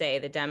straight up say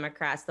the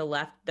Democrats, the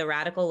left, the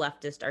radical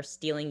leftists are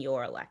stealing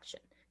your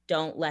election.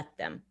 Don't let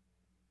them.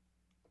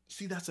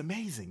 See, that's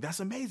amazing. That's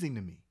amazing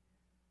to me.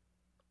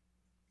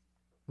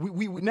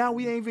 We now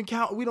we ain't even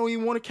count. We don't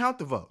even want to count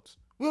the votes.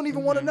 We don't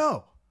even want to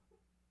know.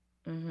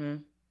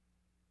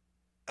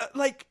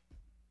 Like,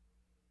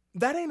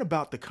 that ain't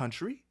about the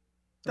country.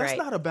 That's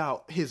not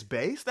about his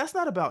base. That's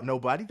not about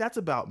nobody. That's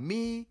about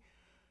me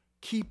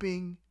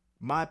keeping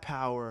my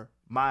power,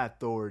 my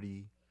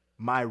authority,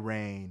 my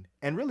reign.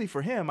 And really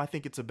for him, I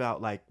think it's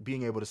about like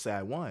being able to say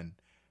I won,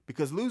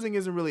 because losing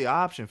isn't really an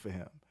option for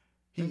him.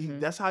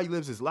 That's how he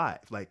lives his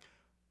life. Like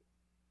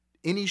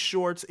any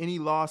shorts, any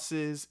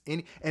losses,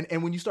 and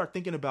when you start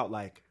thinking about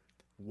like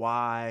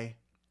why,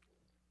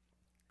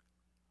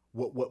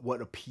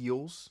 what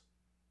appeals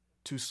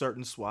to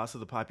certain swaths of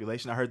the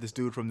population. I heard this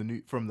dude from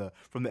the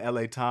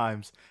LA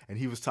Times, and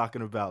he was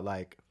talking about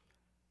like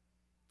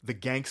the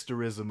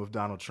gangsterism of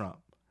Donald Trump.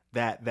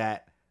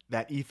 That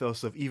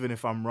ethos of even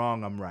if I'm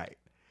wrong, I'm right.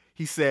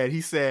 He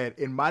said,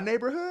 in my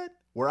neighborhood,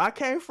 where I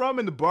came from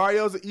in the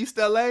barrios of East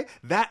LA,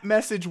 that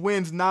message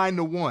wins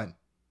 9-1.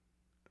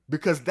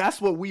 Because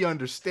that's what we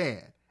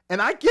understand. And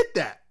I get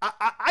that.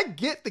 I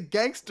get the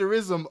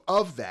gangsterism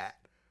of that.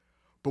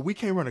 But we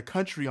can't run a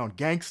country on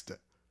gangster.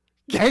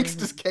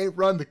 Gangsters can't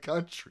run the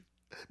country.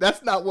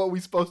 That's not what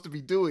we're supposed to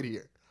be doing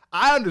here.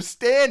 I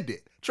understand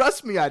it.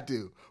 Trust me, I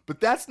do. But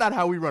that's not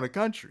how we run a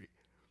country.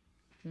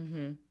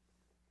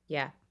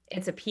 Yeah.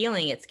 It's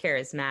appealing. It's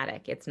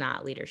charismatic. It's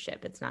not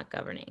leadership. It's not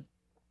governing.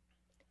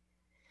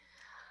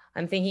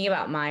 I'm thinking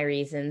about my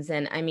reasons,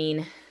 and I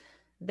mean,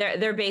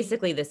 they're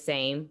basically the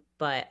same.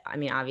 But I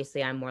mean,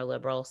 obviously, I'm more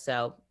liberal,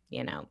 so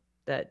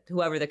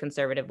whoever the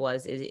conservative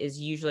was is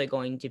usually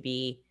going to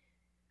be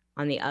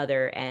on the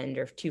other end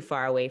or too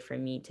far away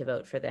from me to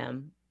vote for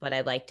them. But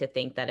I'd like to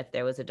think that if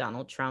there was a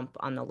Donald Trump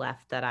on the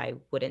left, that I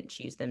wouldn't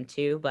choose them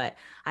too. But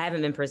I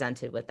haven't been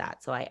presented with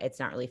that, so it's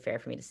not really fair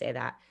for me to say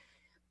that.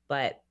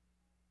 But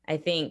I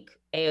think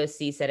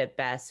AOC said it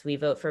best. We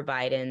vote for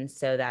Biden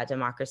so that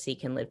democracy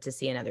can live to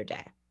see another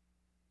day.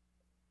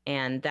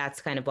 And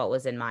that's kind of what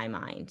was in my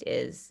mind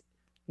is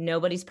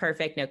nobody's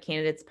perfect. No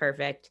candidate's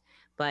perfect.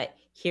 But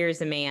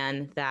here's a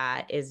man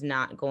that is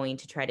not going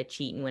to try to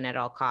cheat and win at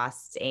all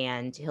costs.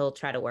 And he'll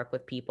try to work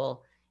with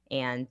people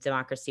and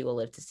democracy will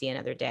live to see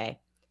another day.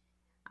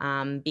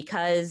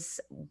 Because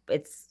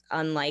it's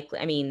unlikely.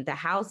 I mean,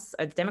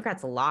 the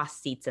Democrats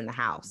lost seats in the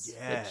House.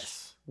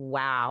 Yes. Which,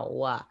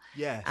 wow.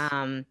 Yes.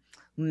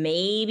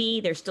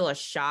 Maybe there's still a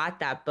shot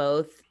that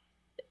both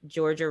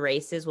Georgia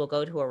races will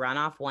go to a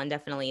runoff. One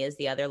definitely is.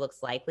 The other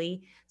looks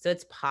likely. So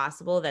it's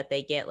possible that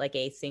they get like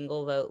a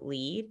single vote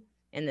lead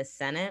in the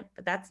Senate,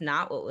 but that's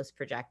not what was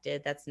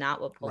projected. That's not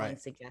what polling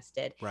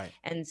suggested. Right.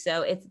 And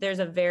so there's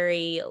a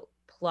very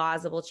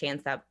plausible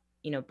chance that,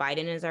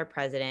 Biden is our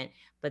president,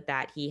 but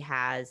that he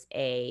has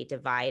a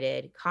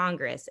divided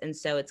Congress. And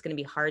so it's going to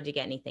be hard to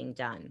get anything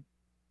done.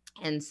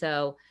 And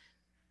so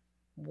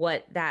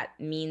what that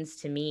means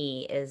to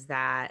me is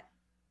that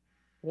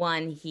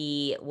one,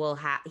 he's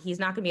not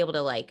going to be able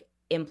to like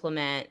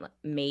implement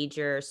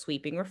major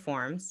sweeping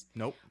reforms.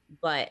 Nope.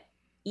 But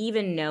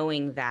even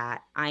knowing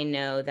that, I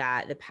know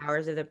that the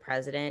powers of the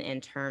president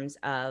in terms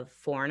of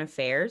foreign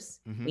affairs,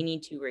 we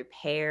need to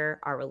repair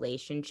our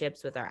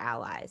relationships with our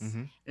allies.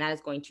 And that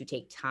is going to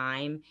take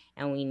time.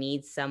 And we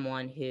need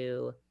someone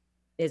who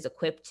is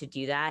equipped to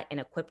do that and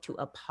equipped to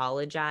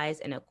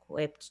apologize and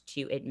equipped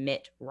to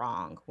admit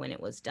wrong when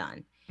it was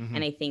done.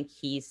 And I think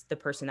he's the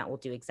person that will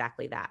do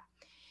exactly that.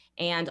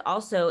 And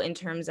also in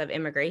terms of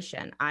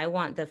immigration, I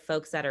want the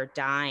folks that are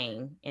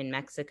dying in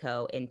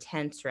Mexico in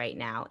tents right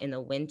now in the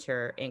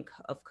winter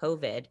of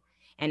COVID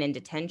and in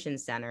detention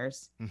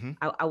centers.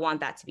 I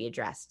want that to be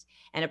addressed.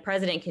 And a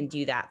president can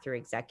do that through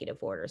executive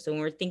order. So when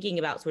we're thinking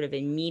about sort of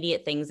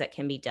immediate things that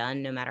can be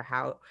done, no matter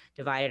how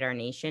divided our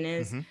nation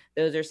is,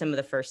 those are some of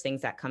the first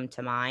things that come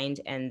to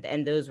mind.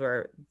 And those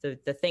were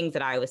the things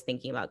that I was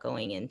thinking about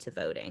going into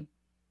voting.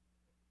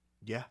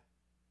 Yeah.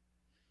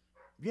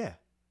 Yeah.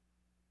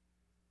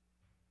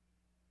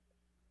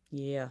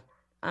 Yeah.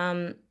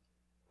 I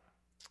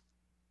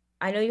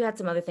know you had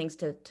some other things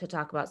to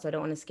talk about, so I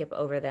don't want to skip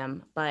over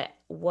them. But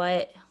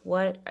what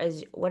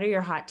are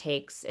your hot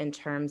takes in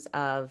terms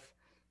of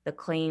the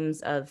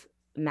claims of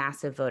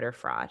massive voter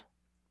fraud?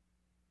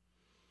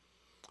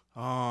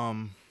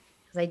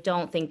 Because I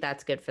don't think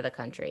that's good for the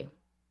country.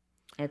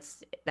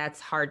 That's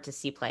hard to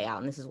see play out,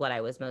 and this is what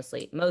I was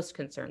most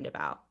concerned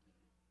about.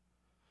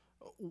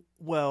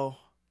 Well,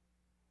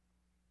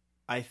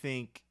 I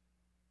think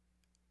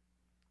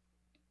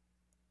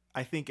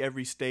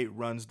every state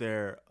runs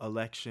their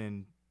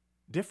election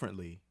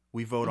differently.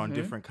 We vote on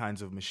different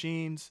kinds of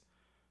machines.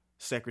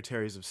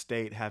 Secretaries of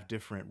state have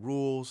different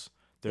rules.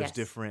 There's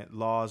different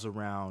laws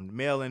around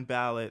mail-in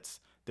ballots.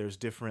 There's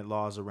different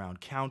laws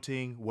around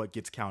counting, what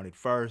gets counted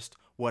first,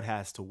 what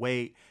has to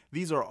wait.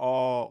 These are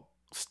all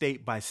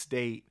state by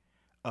state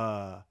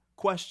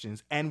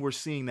questions, and we're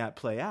seeing that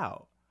play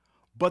out.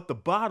 But the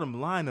bottom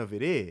line of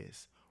it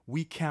is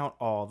we count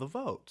all the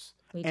votes.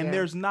 And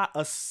there's not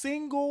a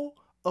single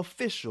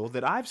official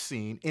that I've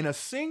seen in a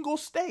single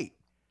state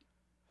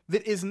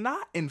that is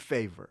not in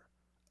favor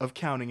of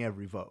counting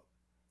every vote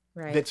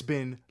that's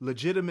been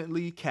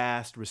legitimately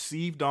cast,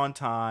 received on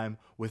time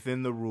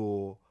within the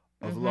rule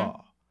of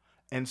law.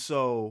 And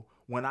so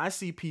when I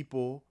see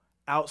people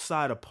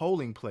outside of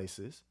polling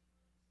places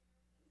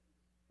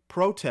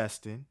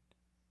protesting,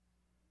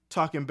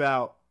 talking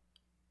about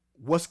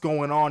what's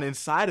going on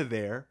inside of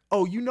there.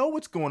 Oh, you know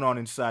what's going on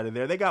inside of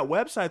there. They got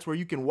websites where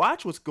you can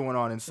watch what's going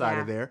on inside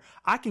of there.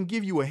 I can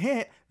give you a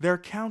hint. They're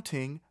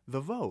counting the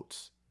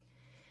votes.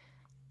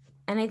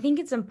 And I think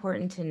it's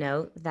important to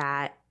note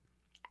that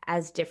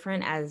as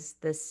different as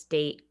the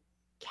state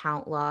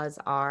count laws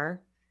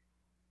are,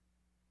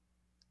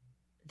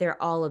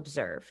 they're all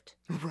observed.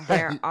 Right.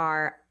 There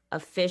are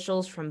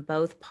officials from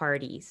both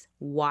parties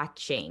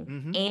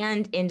watching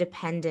and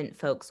independent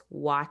folks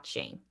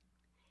watching.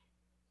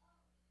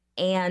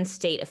 And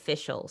state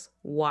officials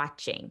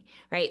watching,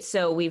 right?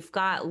 So we've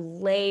got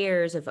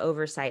layers of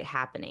oversight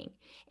happening.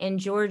 In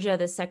Georgia,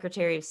 the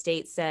Secretary of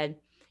State said,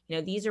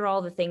 these are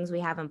all the things we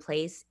have in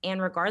place.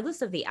 And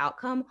regardless of the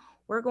outcome,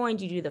 we're going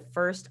to do the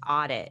first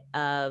audit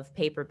of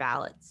paper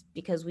ballots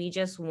because we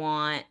just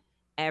want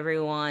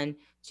everyone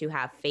to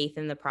have faith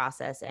in the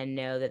process and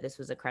know that this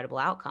was a credible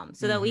outcome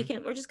so that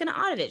we're just going to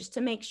audit it just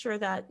to make sure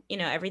that,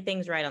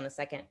 everything's right on the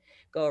second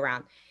go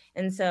around.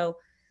 And so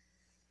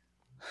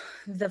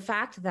the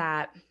fact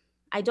that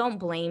I don't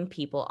blame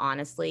people,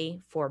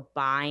 honestly, for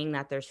buying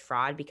that there's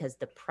fraud because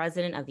the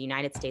president of the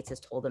United States has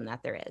told them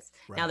that there is.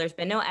 Right. Now, there's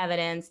been no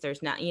evidence.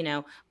 There's not,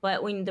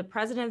 but when the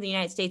president of the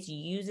United States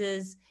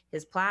uses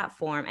his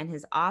platform and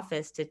his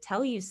office to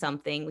tell you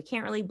something, we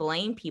can't really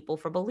blame people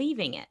for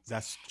believing it.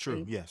 That's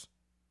true. Yes.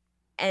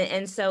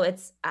 And so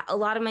it's a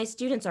lot of my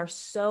students are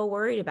so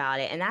worried about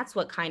it. And that's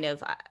what kind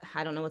of,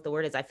 I don't know what the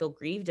word is, I feel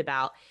grieved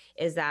about,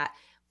 is that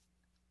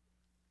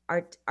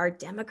our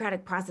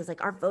democratic process,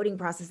 like our voting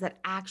process that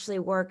actually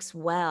works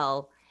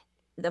well,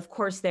 of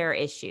course there are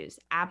issues.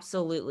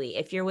 Absolutely.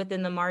 If you're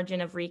within the margin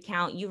of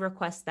recount, you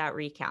request that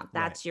recount.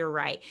 That's your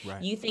right.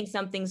 You think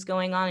something's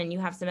going on and you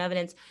have some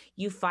evidence,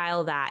 you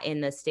file that in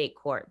the state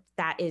court.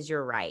 That is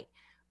your right.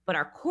 But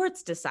our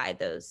courts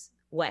decide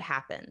what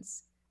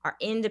happens. Our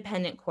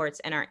independent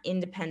courts and our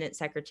independent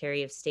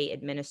Secretary of State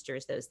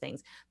administers those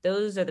things.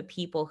 Those are the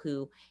people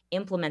who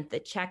implement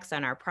the checks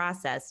on our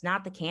process,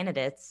 not the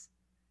candidates.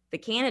 The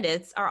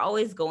candidates are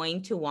always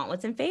going to want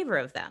what's in favor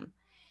of them.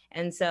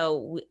 And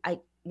so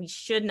we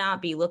should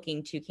not be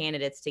looking to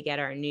candidates to get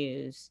our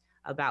news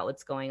about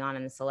what's going on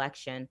in this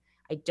election.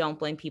 I don't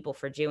blame people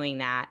for doing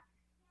that.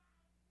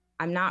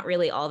 I'm not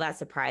really all that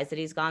surprised that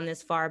he's gone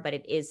this far, but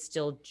it is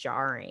still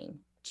jarring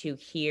to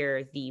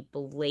hear the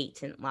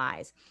blatant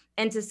lies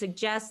and to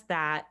suggest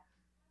that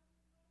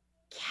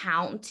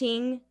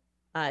counting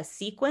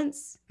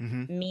sequence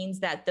means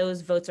that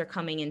those votes are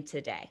coming in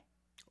today.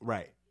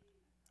 Right.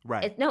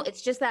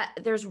 It's just that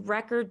there's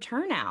record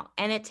turnout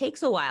and it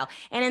takes a while.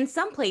 And in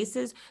some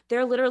places,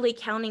 they're literally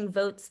counting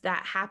votes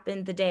that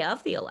happened the day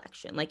of the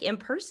election, like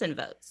in-person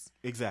votes.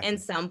 Exactly. In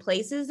some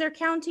places, they're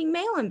counting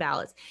mail-in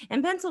ballots.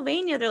 In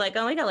Pennsylvania, they're like,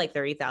 oh, we got like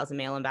 30,000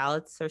 mail-in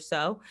ballots or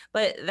so.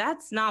 But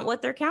that's not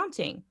what they're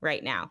counting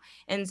right now.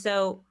 And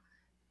so,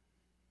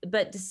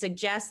 but to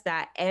suggest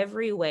that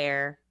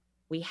everywhere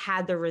we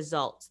had the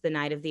results the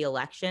night of the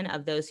election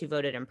of those who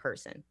voted in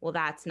person. Well,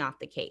 that's not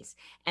the case.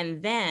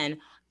 And then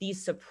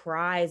these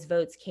surprise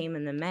votes came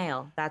in the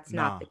mail. That's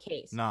not the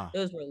case.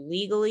 Those were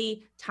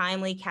legally,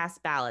 timely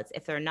cast ballots.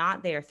 If they're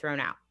not, they are thrown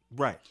out.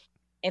 Right.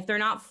 If they're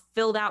not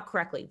filled out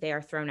correctly, they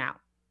are thrown out.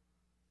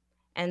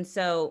 And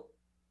so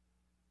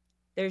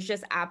there's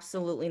just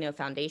absolutely no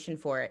foundation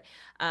for it.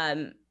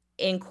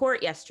 In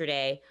court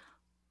yesterday,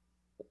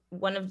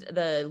 one of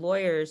the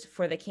lawyers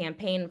for the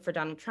campaign for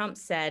Donald Trump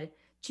said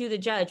to the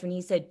judge when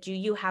he said, do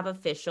you have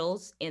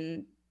officials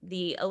in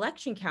the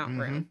election count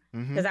room?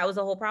 Because that was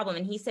the whole problem.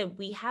 And he said,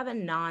 we have a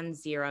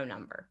non-zero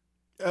number.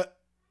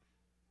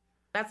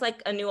 That's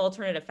like a new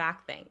alternative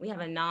fact thing. We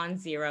have a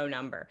non-zero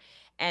number.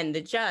 And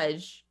the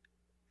judge,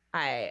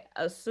 I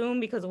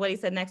assume because of what he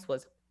said next,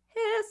 was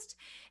pissed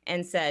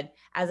and said,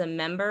 as a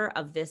member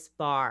of this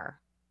bar,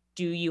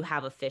 do you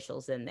have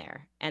officials in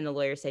there? And the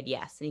lawyer said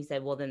yes. And he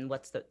said, well, then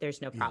there's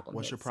no problem.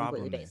 What's your it's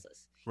problem? Completely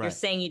baseless. Right. You're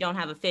saying you don't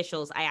have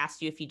officials. I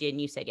asked you if you did,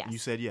 and you said yes. You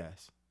said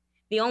yes.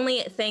 The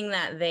only thing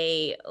that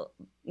they,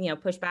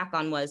 pushed back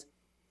on was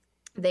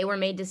they were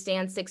made to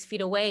stand 6 feet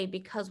away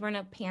because we're in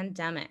a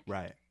pandemic.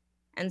 Right.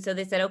 And so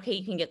they said, okay,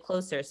 you can get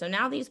closer. So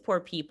now these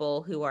poor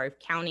people who are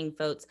counting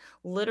votes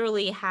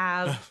literally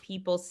have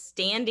people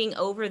standing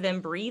over them,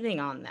 breathing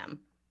on them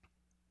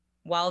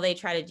while they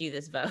try to do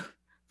this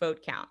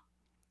vote count.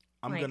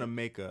 I'm gonna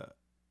make a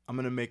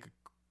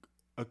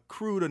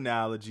crude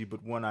analogy,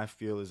 but one I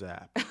feel is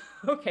apt.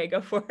 Okay, go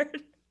for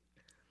it.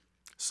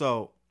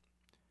 So,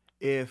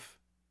 if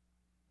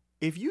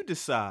you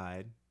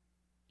decide,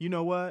 you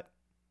know what,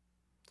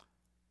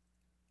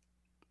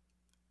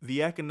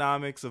 the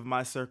economics of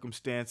my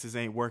circumstances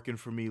ain't working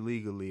for me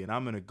legally, and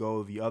I'm gonna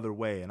go the other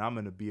way, and I'm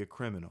gonna be a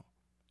criminal,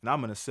 and I'm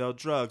gonna sell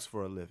drugs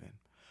for a living.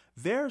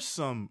 There's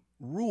some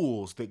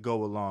rules that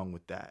go along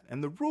with that,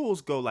 and the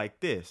rules go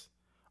like this.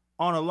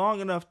 On a long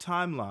enough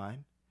timeline,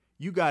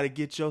 you got to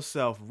get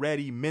yourself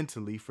ready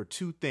mentally for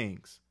two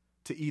things: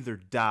 to either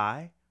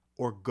die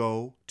or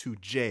go to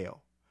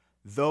jail.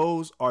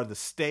 Those are the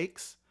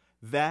stakes.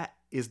 That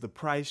is the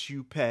price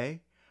you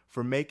pay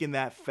for making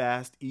that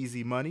fast,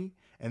 easy money.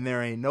 And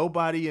there ain't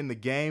nobody in the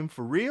game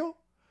for real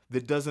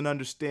that doesn't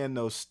understand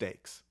those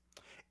stakes.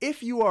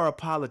 If you are a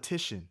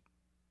politician,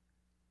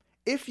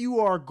 if you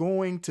are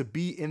going to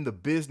be in the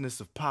business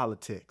of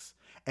politics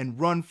and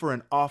run for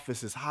an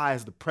office as high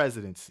as the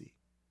presidency,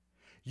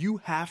 you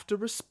have to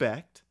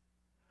respect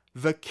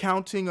the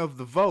counting of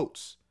the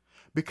votes,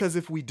 because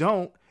if we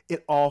don't,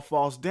 it all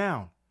falls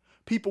down.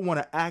 People want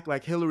to act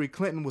like Hillary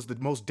Clinton was the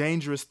most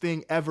dangerous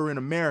thing ever in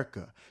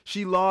America.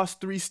 She lost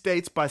 3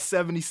 states by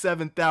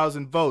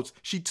 77,000 votes.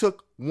 She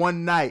took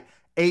one night,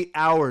 8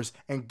 hours,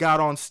 and got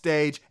on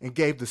stage and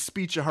gave the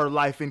speech of her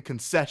life in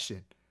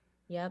concession.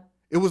 Yep.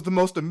 It was the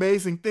most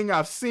amazing thing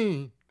I've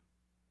seen.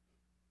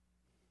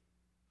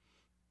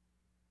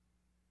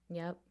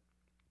 Yep.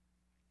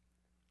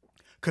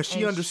 Because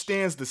she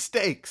understands the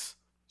stakes.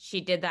 She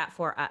did that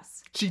for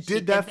us. She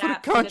did that for the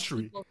country. For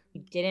the people who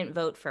didn't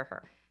vote for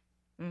her.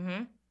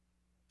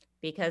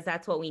 Because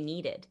that's what we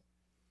needed,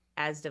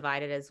 as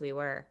divided as we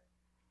were.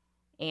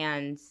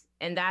 And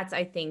that's,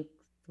 I think,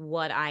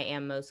 what I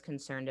am most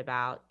concerned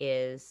about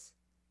is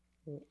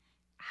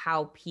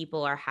how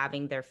people are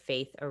having their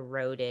faith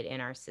eroded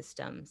in our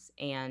systems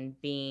and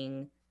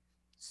being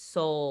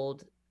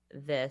sold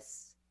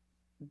this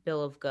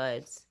bill of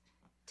goods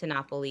to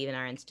not believe in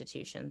our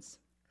institutions.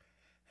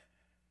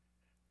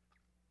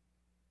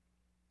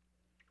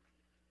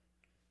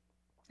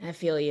 I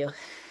feel you.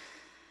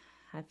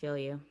 I feel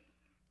you.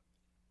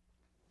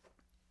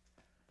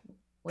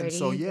 Where and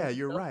so, yeah,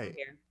 you're right.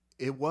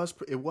 It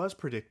was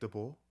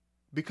predictable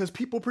because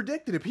people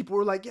predicted it. People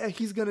were like, yeah,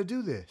 he's going to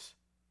do this.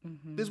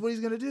 Mm-hmm. This is what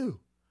he's going to do.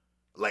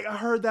 Like, I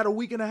heard that a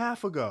week and a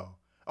half ago.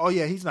 Oh,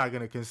 yeah, he's not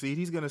going to concede.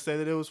 He's going to say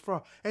that it was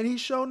fraud. And he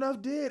sure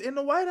enough did in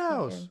the White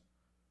House.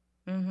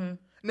 Mm-hmm.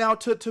 Now,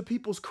 to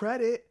people's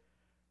credit,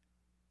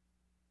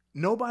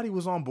 nobody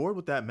was on board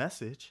with that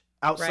message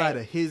outside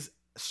of his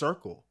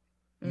circle.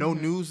 No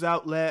news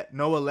outlet,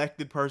 no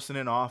elected person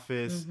in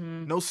office,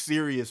 no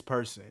serious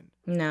person.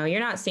 No, you're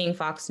not seeing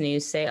Fox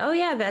News say, oh,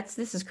 yeah,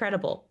 this is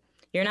credible.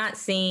 You're not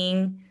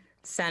seeing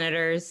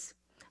senators.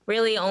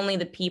 Really, the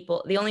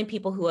only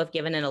people who have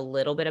given it a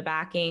little bit of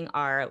backing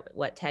are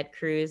Ted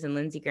Cruz and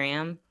Lindsey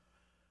Graham,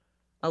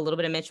 a little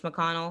bit of Mitch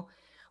McConnell,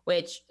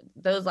 which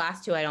those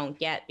last two I don't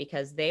get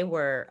because they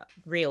were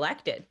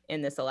reelected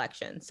in this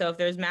election. So if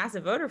there's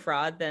massive voter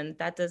fraud, then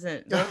that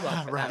doesn't bode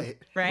well for them,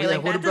 right? Yeah,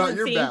 like, what about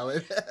your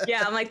ballot?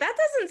 Yeah, I'm like, that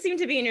doesn't seem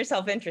to be in your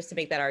self-interest to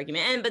make that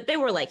argument. But they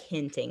were like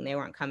hinting, they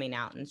weren't coming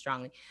out and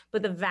strongly.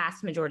 But the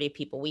vast majority of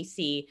people, we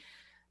see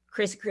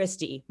Chris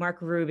Christie,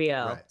 Marco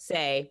Rubio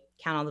say,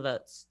 count all the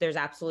votes. There's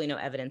absolutely no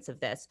evidence of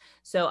this.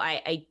 So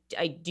I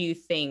do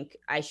think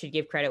I should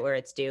give credit where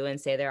it's due and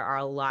say there are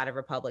a lot of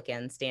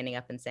Republicans standing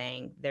up and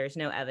saying there's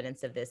no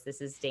evidence of this.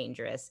 This is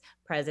dangerous.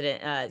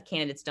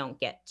 Candidates don't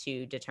get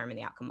to determine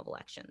the outcome of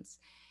elections.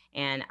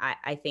 And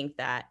I think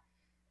that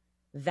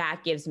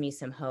gives me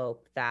some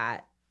hope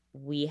that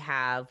we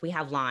have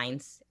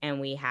lines and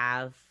we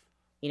have,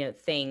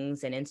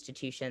 things and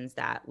institutions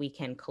that we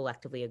can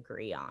collectively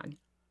agree on,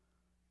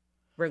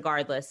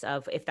 regardless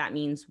of if that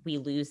means we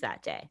lose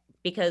that day,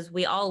 because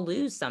we all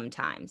lose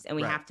sometimes and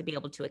we have to be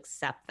able to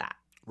accept that.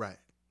 Right.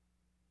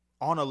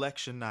 On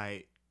election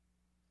night,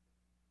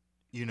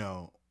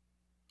 you're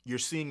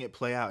seeing it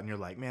play out and you're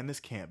like, man, this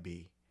can't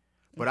be.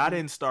 But I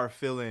didn't start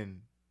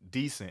feeling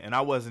decent and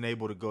I wasn't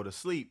able to go to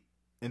sleep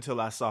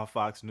until I saw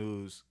Fox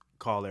News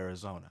call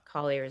Arizona.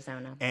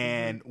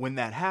 And when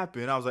that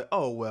happened, I was like,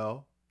 oh,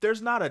 well,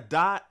 there's not a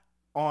dot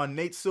on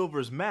Nate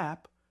Silver's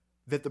map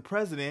that the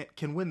president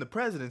can win the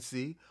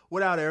presidency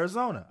without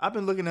Arizona. I've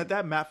been looking at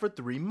that map for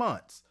 3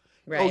 months.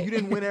 Right. Oh, you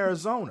didn't win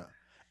Arizona.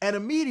 And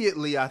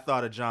immediately I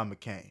thought of John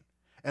McCain.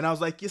 And I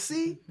was like, you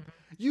see,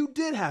 you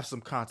did have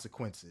some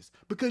consequences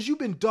because you've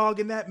been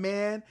dogging that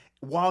man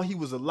while he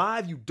was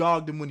alive. You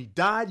dogged him when he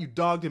died. You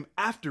dogged him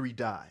after he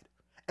died.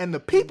 And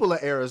the people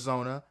of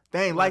Arizona,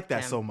 they ain't like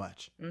that so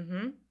much.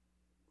 Mm-hmm.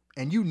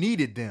 And you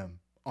needed them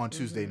on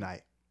Tuesday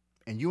night.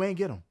 And you ain't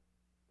get them.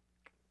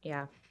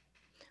 Yeah.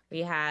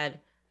 We had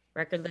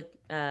record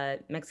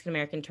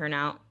Mexican-American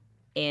turnout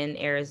in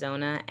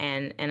Arizona.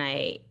 And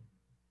I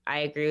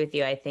agree with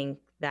you. I think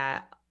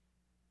that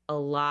a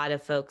lot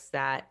of folks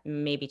that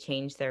maybe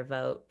changed their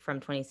vote from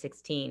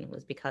 2016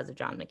 was because of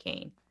John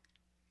McCain.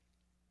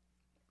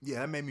 Yeah,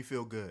 that made me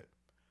feel good.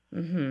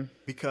 Mm-hmm.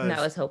 Because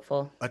that was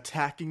hopeful.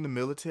 Attacking the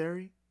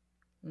military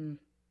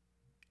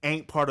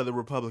ain't part of the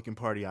Republican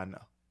Party I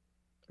know.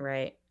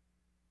 Right.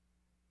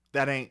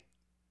 That ain't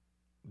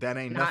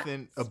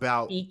nothing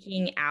about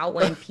speaking out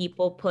when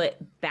people put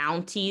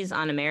bounties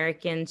on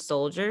American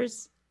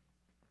soldiers.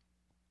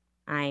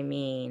 I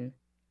mean,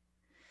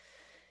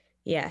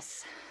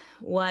 yes.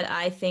 What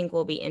I think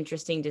will be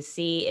interesting to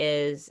see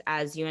is,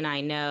 as you and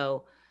I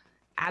know,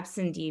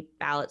 absentee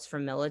ballots for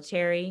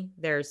military,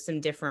 there's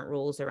some different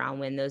rules around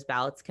when those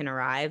ballots can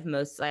arrive.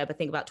 I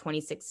think about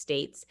 26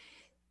 states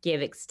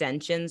give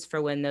extensions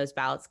for when those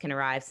ballots can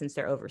arrive since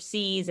they're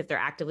overseas, if they're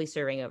actively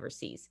serving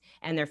overseas,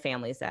 and their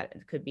families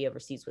that could be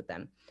overseas with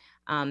them.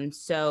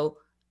 So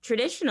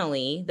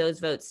traditionally, those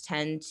votes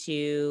tend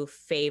to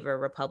favor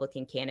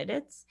Republican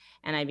candidates.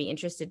 And I'd be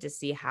interested to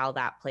see how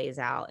that plays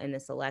out in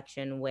this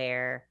election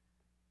where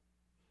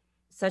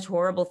such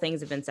horrible things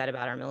have been said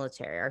about our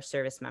military, our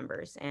service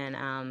members. And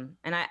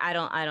I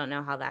don't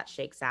know how that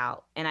shakes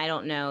out. And I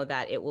don't know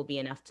that it will be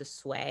enough to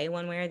sway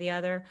one way or the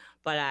other,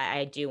 but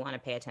I do want to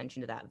pay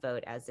attention to that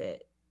vote as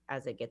it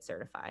gets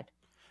certified.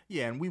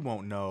 Yeah. And we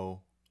won't know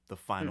the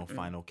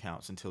final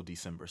counts until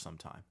December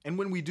sometime. And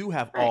when we do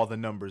have all the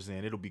numbers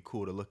in, it'll be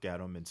cool to look at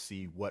them and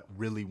see what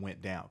really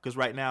went down. Because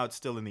right now it's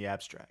still in the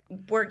abstract.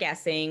 We're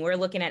guessing. We're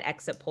looking at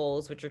exit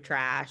polls, which are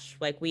trash.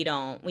 Like we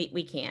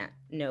can't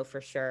know for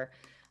sure.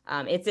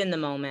 It's in the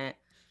moment.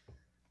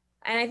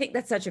 And I think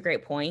that's such a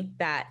great point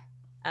that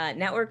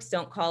networks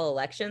don't call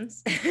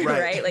elections,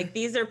 right? Like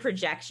these are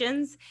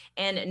projections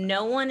and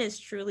no one is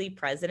truly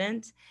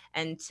president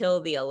until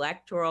the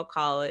Electoral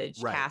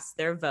College casts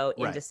their vote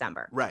in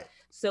December. Right.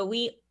 So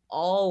we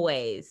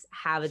always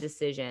have a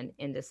decision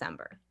in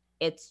December.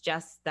 It's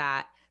just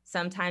that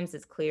sometimes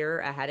it's clearer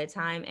ahead of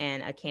time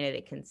and a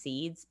candidate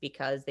concedes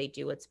because they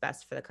do what's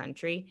best for the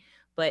country.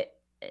 But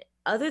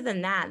other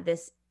than that,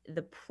 this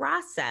the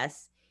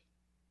process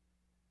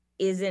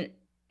isn't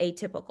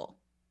atypical.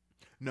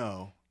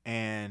 No.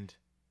 And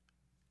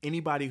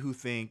anybody who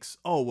thinks,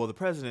 oh, well, the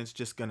president's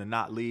just going to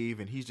not leave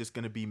and he's just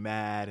going to be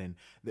mad. And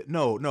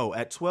no,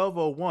 at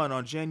 12:01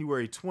 on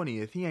January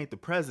 20th, he ain't the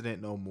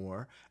president no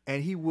more.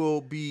 And he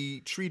will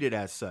be treated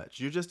as such.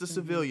 You're just a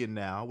civilian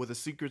now with a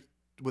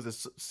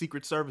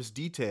Secret Service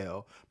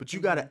detail, but you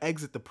got to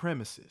exit the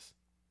premises.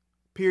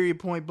 Period,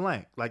 point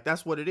blank. Like,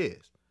 that's what it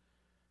is.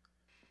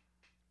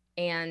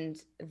 And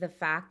the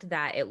fact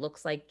that it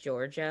looks like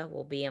Georgia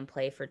will be in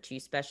play for 2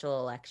 special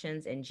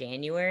elections in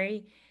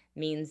January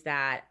means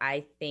that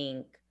I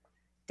think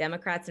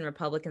Democrats and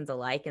Republicans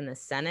alike in the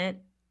Senate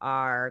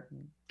are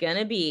going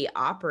to be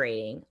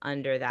operating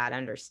under that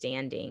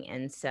understanding.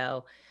 And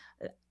so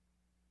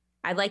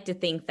I'd like to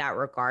think that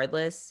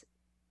regardless,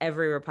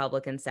 every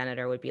Republican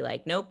senator would be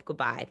like, nope,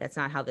 goodbye. That's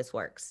not how this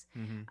works.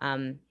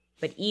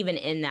 But even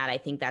in that, I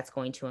think that's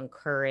going to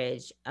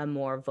encourage a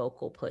more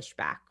vocal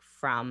pushback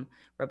from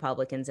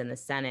Republicans in the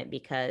Senate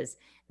because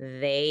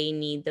they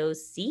need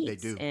those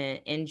seats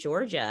in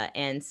Georgia.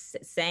 And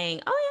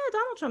saying, oh yeah,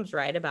 Donald Trump's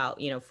right about,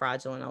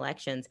 fraudulent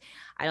elections.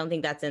 I don't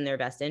think that's in their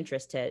best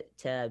interest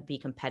to be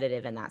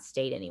competitive in that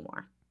state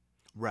anymore.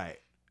 Right.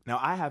 Now,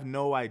 I have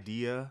no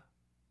idea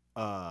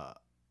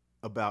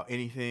about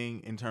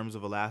anything in terms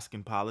of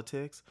Alaskan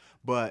politics,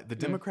 but the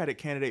Democratic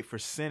candidate for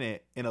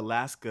Senate in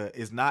Alaska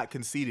is not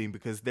conceding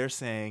because they're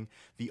saying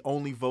the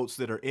only votes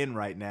that are in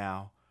right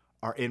now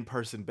are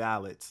in-person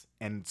ballots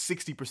and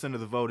 60% of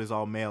the vote is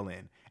all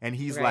mail-in. And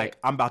he's like,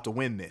 I'm about to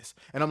win this.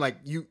 And I'm like,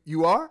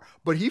 you are?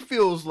 But he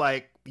feels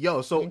like,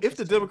 so if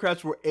the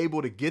Democrats were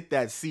able to get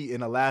that seat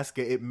in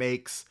Alaska, it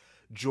makes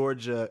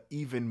Georgia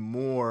even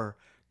more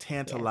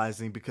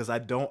tantalizing because I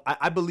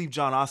believe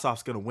Jon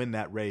Ossoff's going to win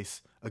that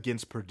race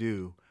against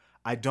Purdue.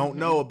 I don't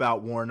know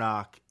about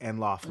Warnock and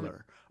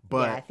Loeffler.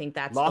 But I think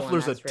that's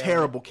Loeffler's a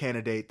terrible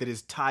candidate that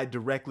is tied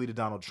directly to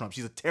Donald Trump.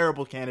 She's a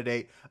terrible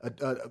candidate.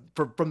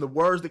 From the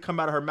words that come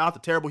out of her mouth, a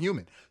terrible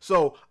human.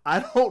 So I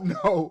don't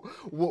know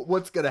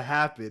what's going to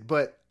happen.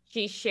 But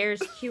she shares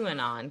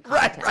QAnon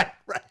content.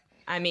 Right.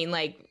 I mean,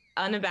 like,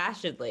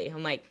 unabashedly.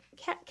 I'm like,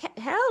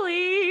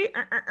 Kelly,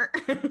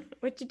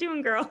 what you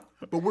doing, girl?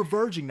 But we're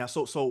verging now.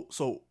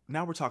 So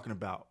now we're talking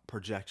about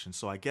projection.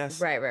 So I guess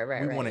we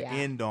want to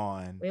end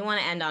on. We want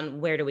to end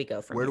on where do we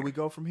go from here? Where do we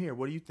go from here?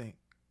 What do you think?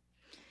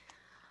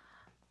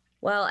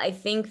 Well, I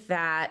think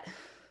that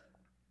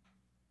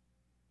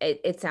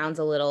it sounds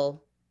a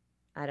little,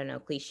 I don't know,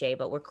 cliche,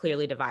 but we're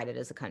clearly divided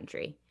as a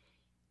country.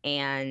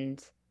 And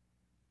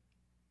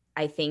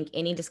I think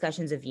any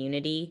discussions of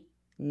unity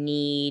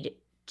need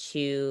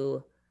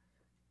to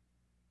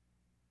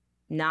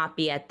not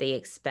be at the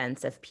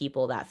expense of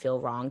people that feel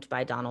wronged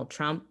by Donald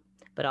Trump,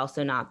 but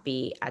also not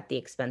be at the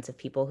expense of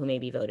people who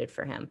maybe voted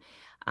for him.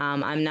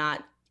 I'm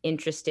not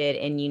interested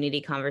in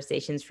unity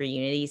conversations for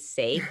unity's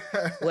sake,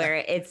 where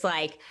it's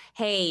like,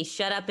 hey,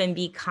 shut up and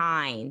be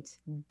kind.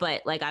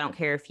 But like, I don't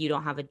care if you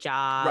don't have a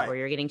job or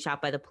you're getting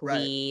shot by the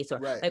police or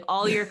like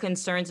all your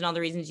concerns and all the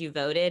reasons you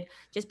voted,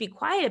 just be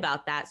quiet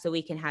about that so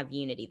we can have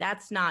unity.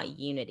 That's not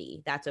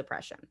unity. That's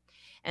oppression.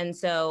 And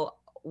so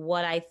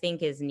what I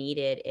think is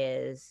needed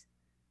is,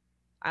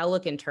 I'll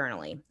look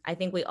internally. I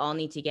think we all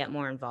need to get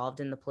more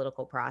involved in the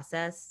political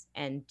process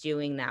and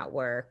doing that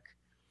work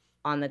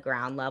on the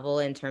ground level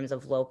in terms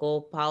of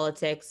local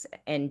politics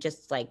and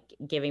just like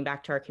giving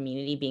back to our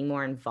community, being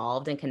more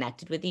involved and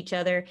connected with each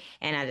other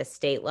and at a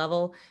state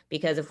level.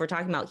 Because if we're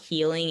talking about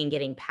healing and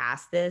getting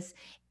past this,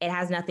 it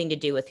has nothing to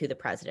do with who the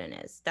president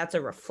is. That's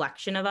a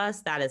reflection of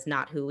us. That is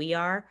not who we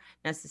are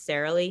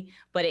necessarily,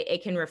 but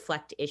it can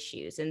reflect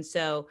issues. And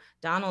so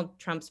Donald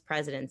Trump's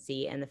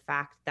presidency and the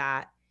fact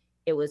that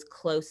it was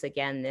close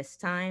again this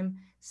time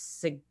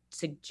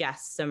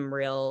suggests some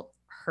real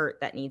hurt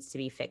that needs to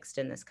be fixed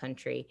in this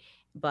country.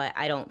 But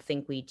I don't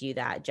think we do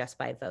that just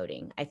by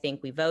voting. I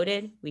think we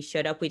voted, we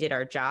showed up, we did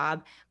our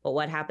job. But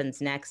what happens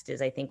next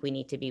is I think we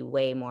need to be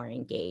way more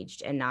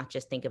engaged and not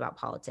just think about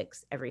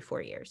politics every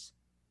 4 years.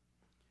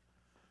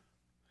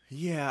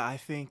 Yeah, I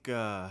think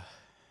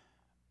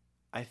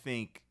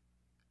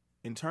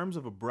in terms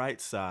of a bright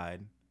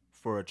side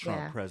for a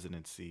Trump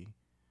presidency,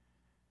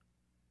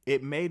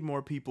 it made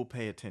more people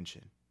pay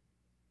attention.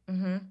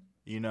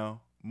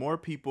 More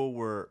people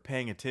were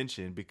paying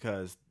attention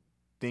because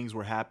things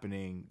were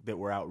happening that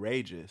were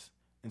outrageous.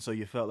 And so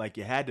you felt like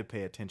you had to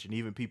pay attention.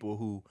 Even people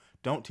who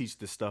don't teach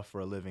this stuff for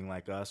a living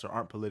like us or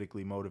aren't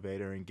politically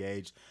motivated or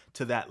engaged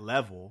to that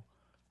level.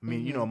 I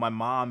mean, my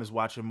mom is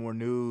watching more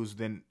news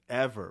than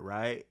ever,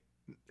 right?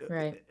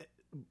 Right.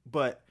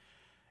 But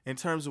in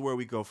terms of where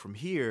we go from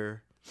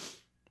here,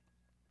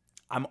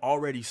 I'm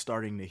already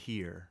starting to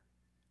hear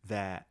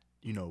that,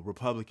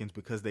 Republicans,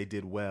 because they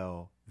did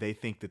well, they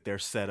think that they're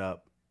set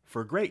up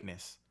for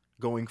greatness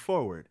going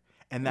forward.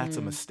 And that's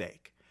a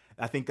mistake.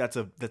 I think that's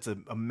a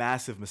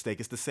massive mistake.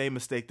 It's the same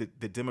mistake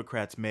that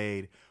Democrats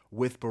made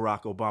with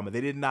Barack Obama.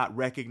 They did not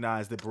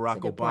recognize that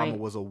Barack Obama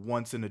was a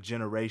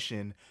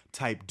once-in-a-generation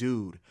type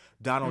dude.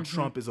 Donald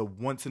Trump is a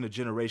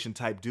once-in-a-generation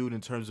type dude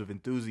in terms of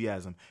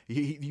enthusiasm.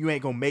 You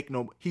ain't gonna make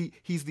no...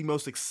 He's the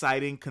most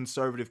exciting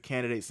conservative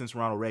candidate since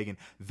Ronald Reagan.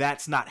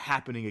 That's not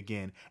happening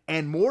again.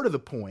 And more to the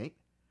point,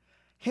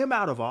 him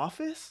out of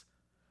office...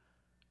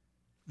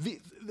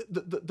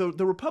 The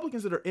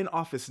Republicans that are in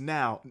office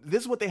now,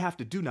 this is what they have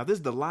to do now. This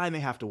is the line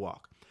they have to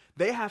walk.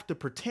 They have to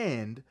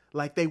pretend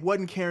like they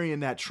wasn't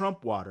carrying that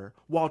Trump water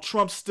while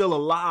Trump's still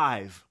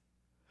alive.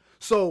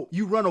 So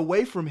you run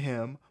away from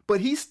him, but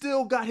he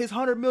still got his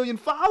 100 million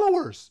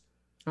followers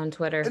on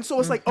Twitter. And so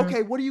it's like,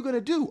 okay, what are you going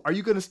to do? Are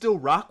you going to still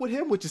rock with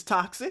him, which is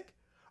toxic?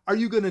 Are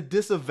you going to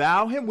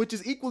disavow him, which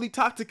is equally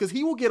toxic because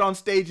he will get on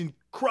stage and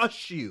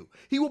crush you.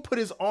 He will put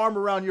his arm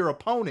around your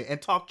opponent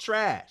and talk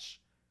trash.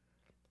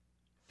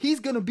 He's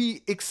going to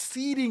be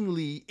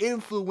exceedingly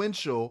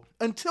influential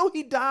until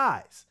he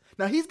dies.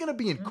 Now, he's going to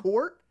be in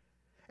court,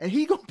 and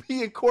he's going to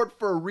be in court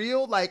for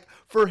real, like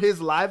for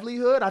his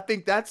livelihood. I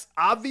think that's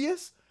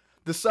obvious.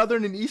 The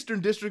Southern and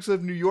Eastern Districts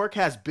of New York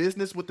has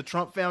business with the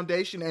Trump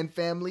Foundation and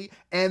family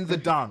and the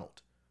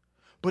Donald.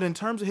 But in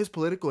terms of his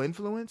political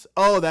influence,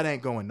 that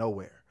ain't going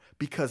nowhere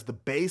because the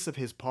base of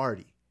his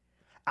party,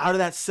 out of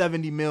that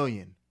 70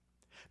 million,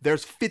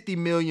 there's 50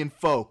 million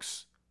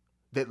folks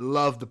that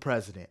love the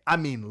president. I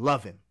mean,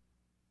 love him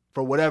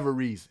for whatever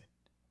reason.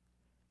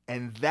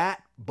 And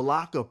that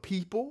block of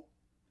people,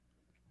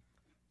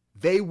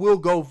 they will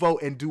go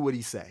vote and do what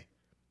he say.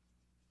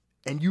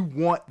 And you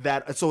want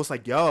that. So it's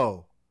like,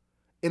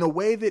 in a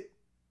way that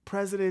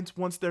presidents,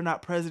 once they're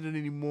not president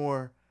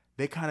anymore,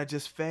 they kind of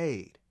just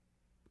fade.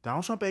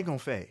 Donald Trump ain't going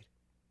to fade.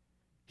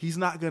 He's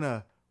not going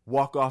to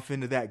walk off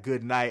into that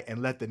good night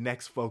and let the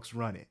next folks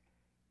run it.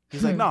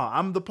 He's like, no,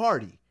 I'm the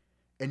party.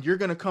 And you're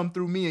going to come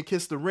through me and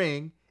kiss the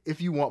ring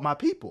if you want my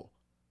people.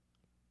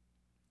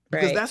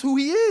 Because that's who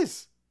he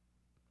is.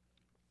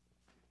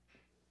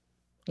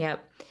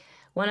 Yep.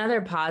 One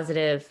other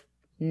positive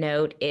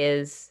note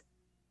is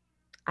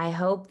I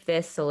hope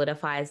this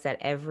solidifies that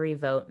every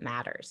vote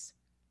matters.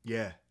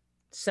 Yeah.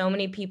 So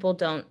many people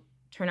don't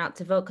turn out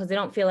to vote because they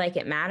don't feel like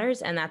it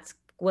matters. And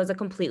was a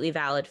completely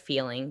valid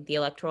feeling. The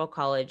Electoral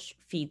College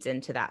feeds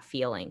into that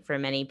feeling for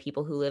many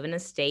people who live in a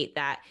state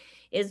that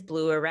is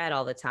blue or red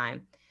all the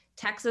time.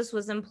 Texas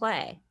was in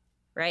play,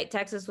 right?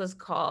 Texas was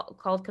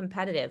called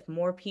competitive.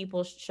 More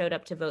people showed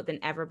up to vote than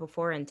ever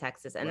before in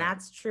Texas. And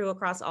that's true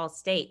across all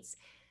states.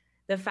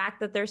 The fact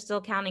that they're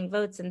still counting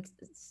votes and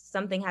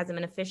something hasn't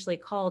been officially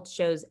called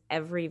shows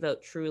every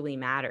vote truly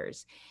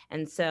matters.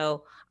 And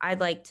so I'd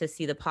like to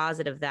see the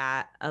positive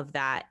of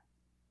that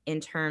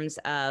in terms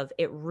of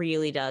it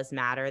really does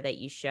matter that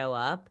you show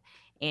up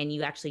and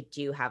you actually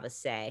do have a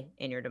say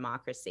in your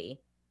democracy,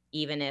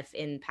 even if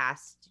in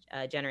past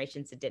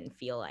generations it didn't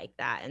feel like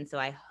that. And so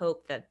I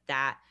hope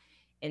that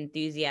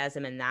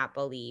enthusiasm and that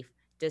belief,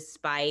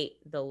 despite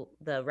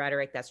the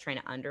rhetoric that's trying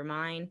to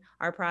undermine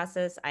our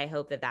process, I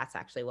hope that that's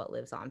actually what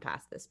lives on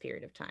past this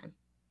period of time.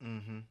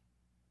 Ooh,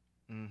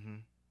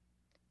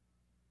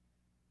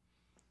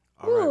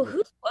 right,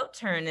 whose quote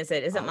turn is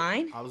it? Is it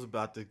mine? I was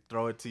about to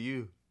throw it to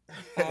you.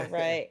 All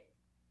right.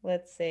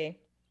 Let's see.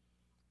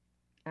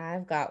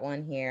 I've got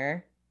one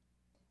here.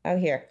 Oh,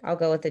 here. I'll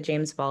go with the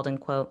James Baldwin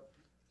quote.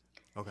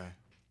 Okay.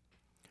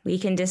 We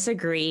can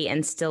disagree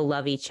and still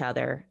love each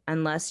other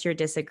unless your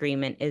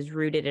disagreement is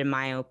rooted in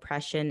my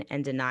oppression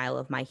and denial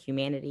of my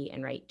humanity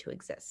and right to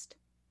exist.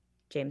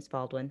 James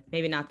Baldwin.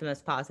 Maybe not the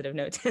most positive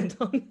note to end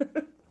on.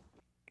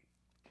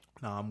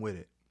 No, I'm with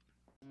it.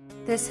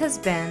 This is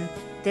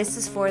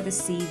for the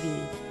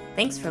CV.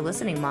 Thanks for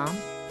listening, Mom.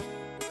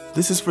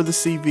 This is for the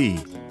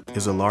CV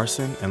is a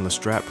Larson and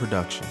Lestrade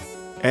production.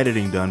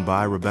 Editing done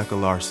by Rebecca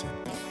Larson.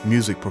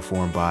 Music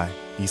performed by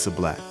Issa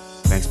Black.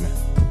 Thanks,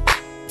 man.